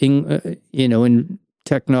 in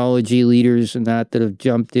technology leaders and that have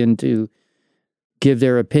jumped in to give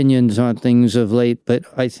their opinions on things of late. But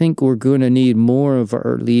I think we're going to need more of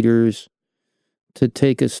our leaders to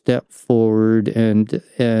take a step forward and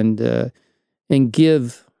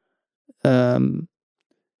give an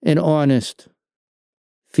honest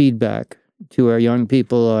feedback to our young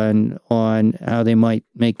people on how they might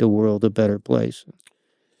make the world a better place.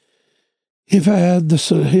 If I had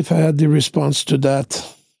the response to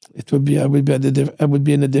that, I would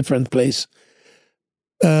be in a different place.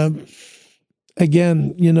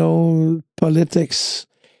 Again, politics.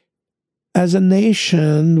 As a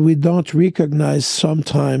nation, we don't recognize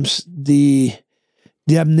sometimes the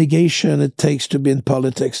abnegation it takes to be in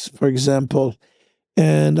politics, for example.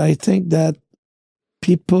 And I think that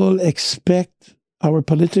people expect our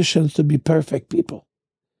politicians to be perfect people.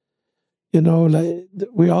 Like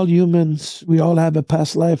we're all humans. We all have a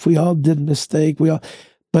past life. We all did mistake.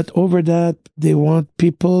 But over that, they want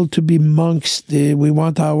people to be monks. We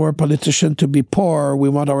want our politician to be poor. We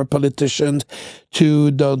want our politicians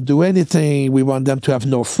to don't do anything. We want them to have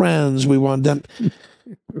no friends. We want them,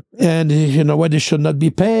 and they should not be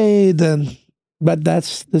paid. But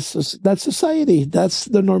that's society. That's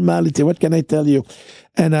the normality. What can I tell you?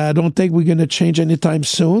 And I don't think we're going to change anytime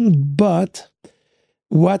soon. But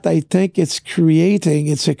what I think it's creating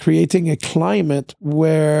a climate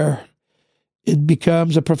where it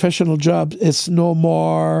becomes a professional job. It's no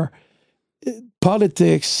more,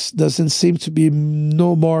 politics doesn't seem to be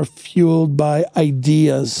no more fueled by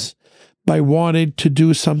ideas, by wanting to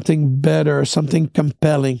do something better, something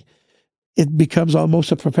compelling. It becomes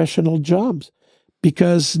almost a professional job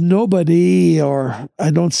because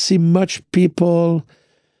I don't see much people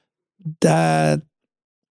that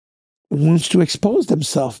wants to expose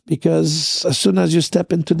themselves, because as soon as you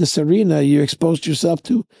step into this arena, you expose yourself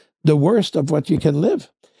to the worst of what you can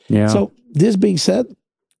live. Yeah. So this being said,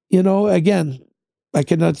 again, I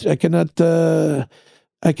cannot tell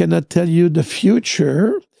you the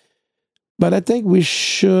future, but I think we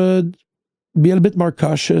should be a little bit more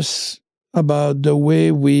cautious about the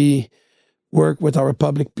way we work with our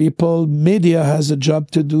public people. Media has a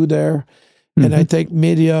job to do there. Mm-hmm. And I think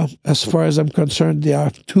media, as far as I'm concerned, they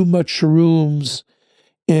have too much rooms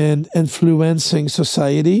in influencing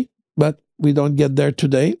society, but we don't get there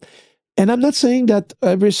today. And I'm not saying that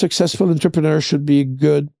every successful entrepreneur should be a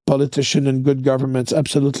good politician and good governments.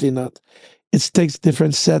 Absolutely not. It takes a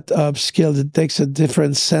different set of skills. It takes a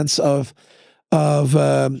different sense of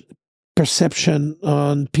perception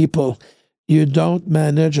on people. You don't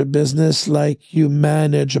manage a business like you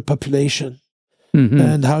manage a population. Mm-hmm.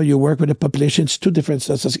 And how you work with a population, it's two different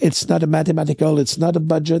sets. It's not a mathematical, it's not a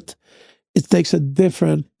budget. It takes a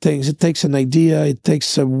different things. It takes an idea. It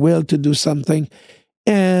takes a will to do something.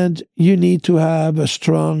 And you need to have a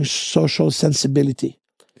strong social sensibility.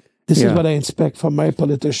 This is what I expect from my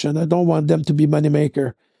politician. I don't want them to be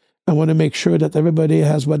moneymaker. I want to make sure that everybody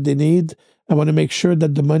has what they need. I want to make sure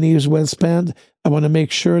that the money is well spent. I want to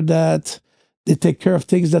make sure that they take care of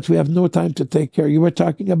things that we have no time to take care of. You were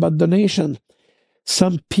talking about donation.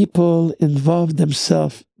 Some people involve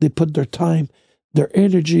themselves. They put their time, their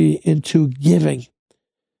energy into giving.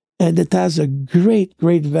 And it has a great,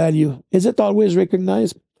 great value. Is it always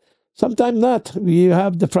recognized? Sometimes not. You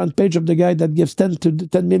have the front page of the guy that gives 10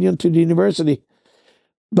 million to the university.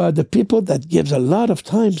 But the people that gives a lot of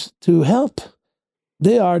times to help,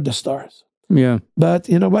 they are the stars. Yeah. But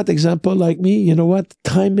you know what? Example like me, you know what?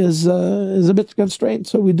 Time is a bit constrained.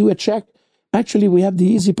 So we do a check. Actually, we have the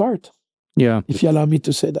easy part. Yeah. If you allow me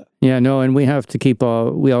to say that. Yeah, no, and we have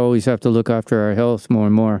to we always have to look after our health more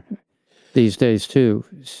and more these days too.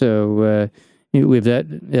 So we have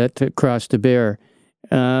that cross to bear.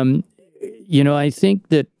 I think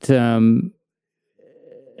that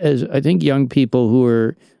as I think young people who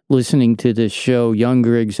are listening to this show,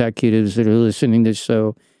 younger executives that are listening to this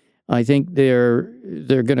show, I think they're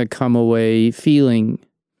going to come away feeling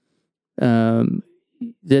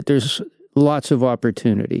that there's lots of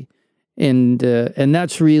opportunity, and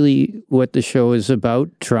that's really what the show is about: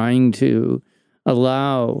 trying to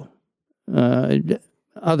allow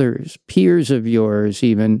others, peers of yours,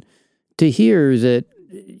 even to hear that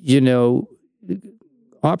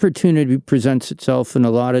opportunity presents itself in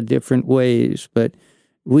a lot of different ways, but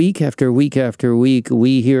week after week after week,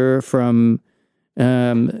 we hear from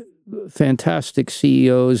fantastic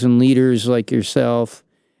CEOs and leaders like yourself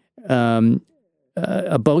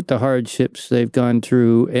about the hardships they've gone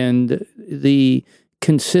through and the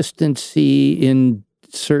consistency in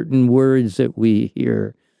certain words that we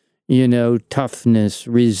hear, toughness,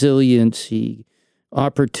 resiliency,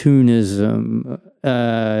 opportunism,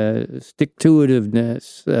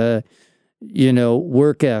 stick-to-itiveness,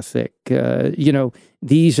 work ethic.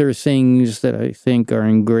 These are things that I think are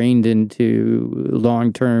ingrained into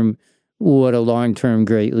what a long-term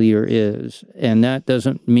great leader is. And that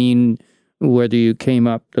doesn't mean whether you came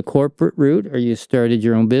up the corporate route or you started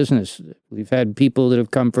your own business. We've had people that have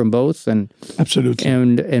come from both, and absolutely,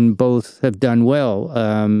 and both have done well.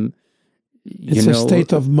 It's a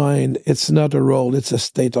state of mind. It's not a role. It's a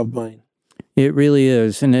state of mind. It really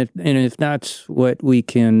is, and if that's what we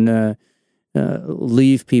can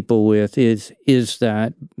leave people with is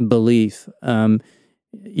that belief.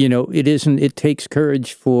 It isn't. It takes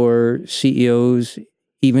courage for CEOs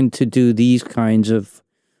even to do these kinds of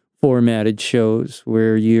formatted shows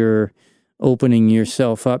where you're opening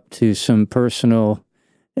yourself up to some personal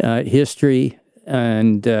history,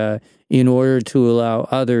 and in order to allow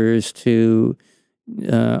others to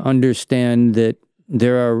understand that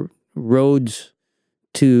there are roads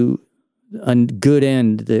to a good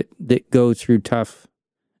end that go through tough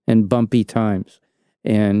and bumpy times.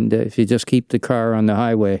 And if you just keep the car on the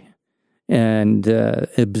highway and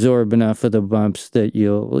absorb enough of the bumps, that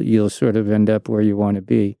you'll sort of end up where you want to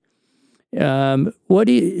be. What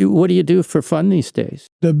do you do for fun these days?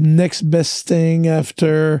 The next best thing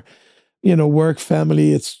after work,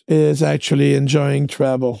 family, is actually enjoying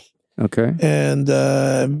travel. Okay. And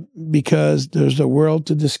because there's a world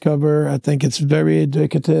to discover, I think it's very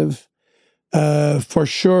educative. For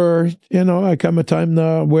sure, I come a time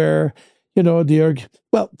now where,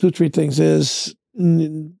 two, three things is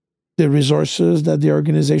the resources that the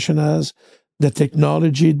organization has, the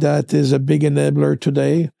technology that is a big enabler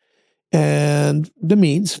today, and the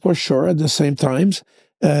means, for sure, at the same times,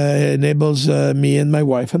 enables me and my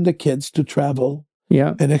wife and the kids to travel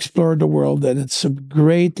and explore the world. And it's a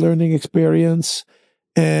great learning experience.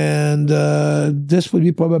 And this would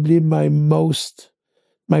be probably my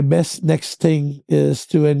best next thing is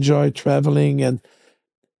to enjoy traveling. And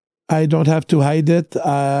I don't have to hide it.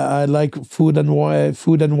 I like food and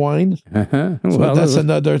wine. Uh-huh. So that's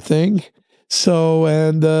another thing. So,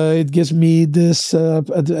 and it gives me this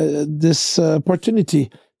opportunity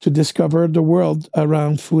to discover the world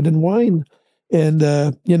around food and wine. And,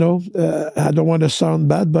 I don't want to sound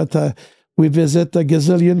bad, but we visit a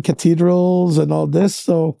gazillion cathedrals and all this.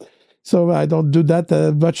 So I don't do that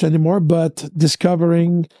much anymore, but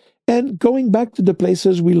discovering and going back to the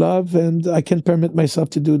places we love, and I can permit myself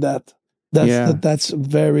to do that. That's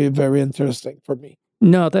very, very interesting for me.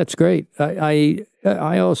 No, that's great. I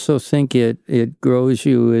also think it grows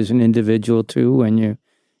you as an individual too when you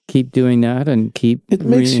keep doing that and keep. It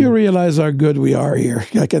makes you realize how good we are here.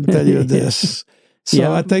 I can tell you this.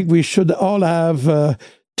 So I think we should all have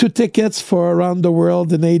 2 tickets for around the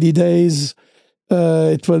world in 80 days.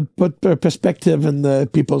 It will put perspective in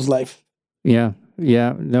people's life. Yeah.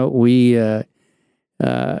 No, we.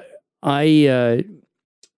 I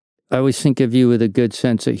always think of you with a good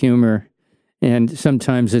sense of humor. And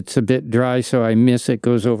sometimes it's a bit dry, so I miss it,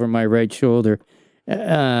 goes over my right shoulder.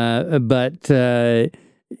 But at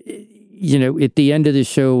the end of the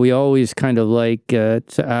show, we always kind of like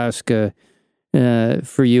to ask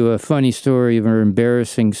for you a funny story or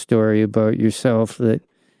embarrassing story about yourself that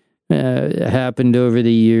happened over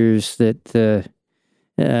the years that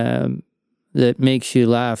makes you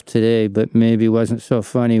laugh today, but maybe wasn't so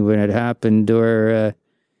funny when it happened,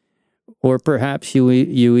 or perhaps you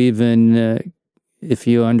even, if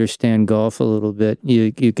you understand golf a little bit,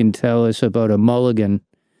 you can tell us about a mulligan,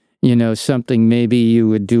 something maybe you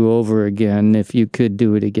would do over again if you could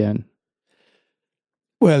do it again.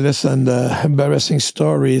 Well, listen, embarrassing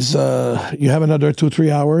stories. You have another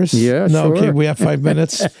 2-3 hours? Yeah, no, sure. Okay, we have 5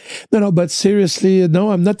 minutes. No, but seriously,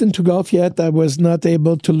 no, I'm not into golf yet. I was not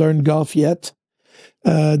able to learn golf yet.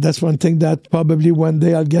 That's one thing that probably one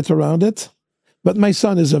day I'll get around it. But my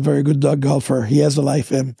son is a very good dog golfer. He has a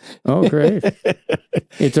life in. Oh, great.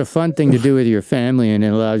 It's a fun thing to do with your family, and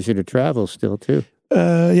it allows you to travel still, too.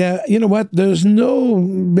 Yeah, you know what? There's no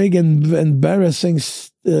big embarrassing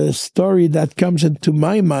story that comes into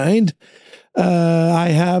my mind. I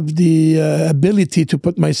have the ability to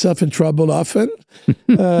put myself in trouble often.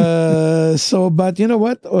 But you know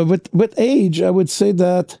what? With age, I would say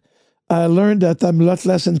that I learned that I'm a lot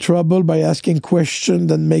less in trouble by asking questions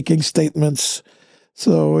than making statements.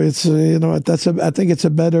 So it's I think it's a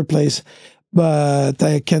better place. But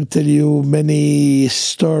I can tell you many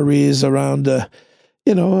stories around.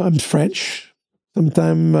 I'm French.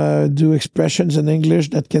 Sometimes do expressions in English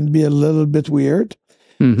that can be a little bit weird.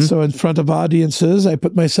 Mm-hmm. So in front of audiences, I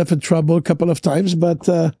put myself in trouble a couple of times, but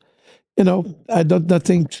I don't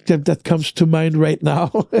nothing that comes to mind right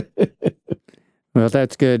now. Well,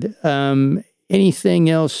 that's good. Anything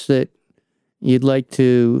else that you'd like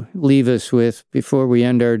to leave us with before we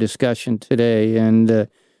end our discussion today? And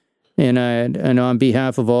on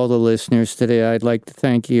behalf of all the listeners today, I'd like to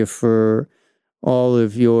thank you for all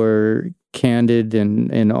of your candid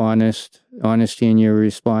and honesty in your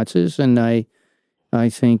responses, and I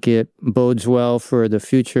think it bodes well for the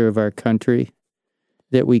future of our country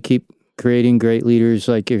that we keep creating great leaders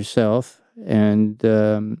like yourself. And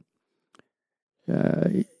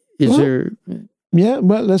Yeah,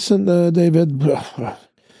 well, listen, David.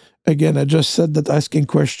 Again, I just said that asking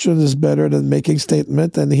questions is better than making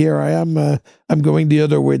statement, and here I am. I'm going the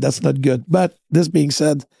other way. That's not good. But this being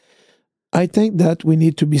said, I think that we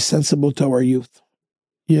need to be sensible to our youth.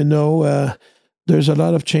 There's a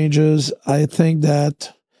lot of changes. I think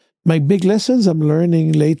that my big lessons I'm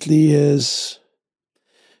learning lately is,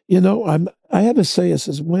 I have a say. It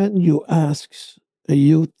says, when you ask a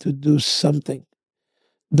youth to do something,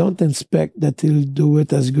 don't expect that he'll do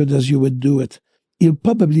it as good as you would do it. He'll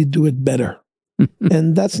probably do it better.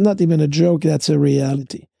 And that's not even a joke. That's a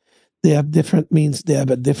reality. They have different means. They have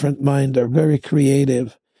a different mind. They're very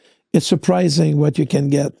creative. It's surprising what you can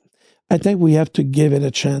get. I think we have to give it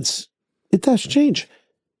a chance. It has changed.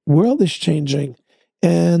 World is changing.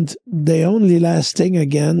 And the only last thing,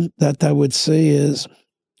 again, that I would say is,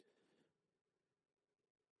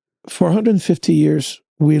 for 150 years,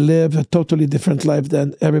 we live a totally different life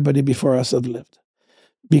than everybody before us have lived.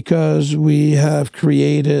 Because we have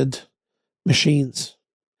created machines.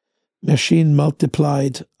 Machine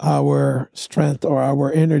multiplied our strength or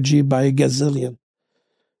our energy by a gazillion.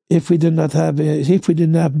 If we didn't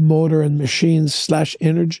have motor and machines /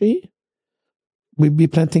 energy, we'd be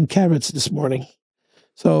planting carrots this morning.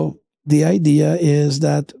 So the idea is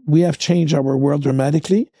that we have changed our world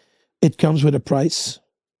dramatically. It comes with a price.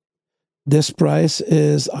 This price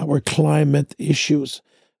is our climate issues.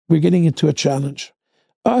 We're getting into a challenge.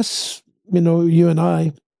 Us, you and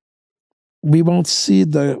I, we won't see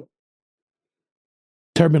the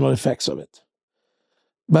terminal effects of it.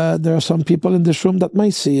 But there are some people in this room that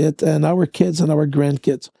might see it, and our kids and our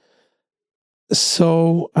grandkids.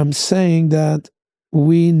 So I'm saying that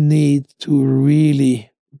we need to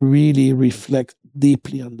really, really reflect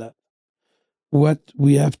deeply on that. What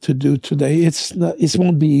we have to do today, it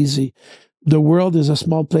won't be easy. The world is a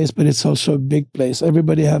small place, but it's also a big place.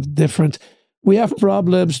 Everybody we have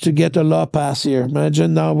problems to get a law passed here.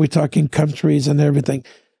 Imagine now we're talking countries and everything.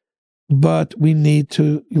 But we need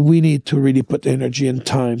to really put energy and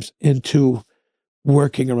time into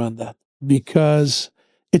working around that, because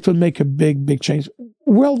it will make a big, big change.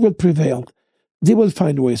 World will prevail. They will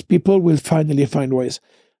find ways. People will finally find ways.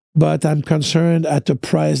 But I'm concerned at a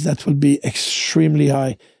price that will be extremely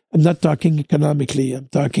high. I'm not talking economically. I'm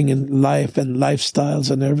talking in life and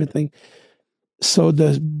lifestyles and everything. So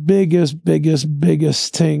the biggest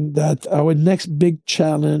thing that our next big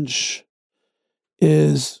challenge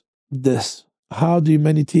is this: how the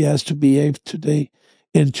humanity has to behave today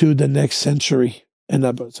into the next century and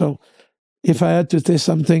above. So if I had to say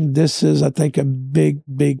something, this is, I think, a big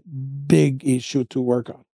issue to work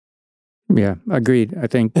on. Yeah, agreed, I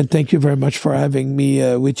think. And thank you very much for having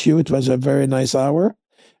me with you. It was a very nice hour.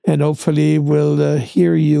 And hopefully we'll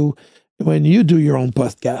hear you when you do your own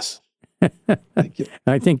podcast. Thank you.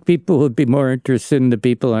 I think people would be more interested in the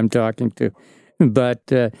people I'm talking to. But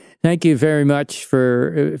thank you very much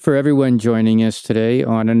for everyone joining us today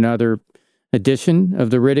on another edition of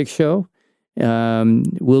The Riddick Show.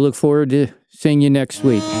 We'll look forward to seeing you next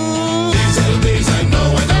week. These are the things I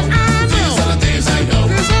know. These are the things I know.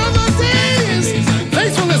 These are the things.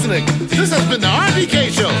 Thanks for listening. This has been the RDK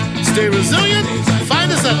Show. Stay resilient.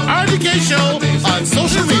 Find us at RDK Show on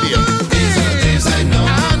social media.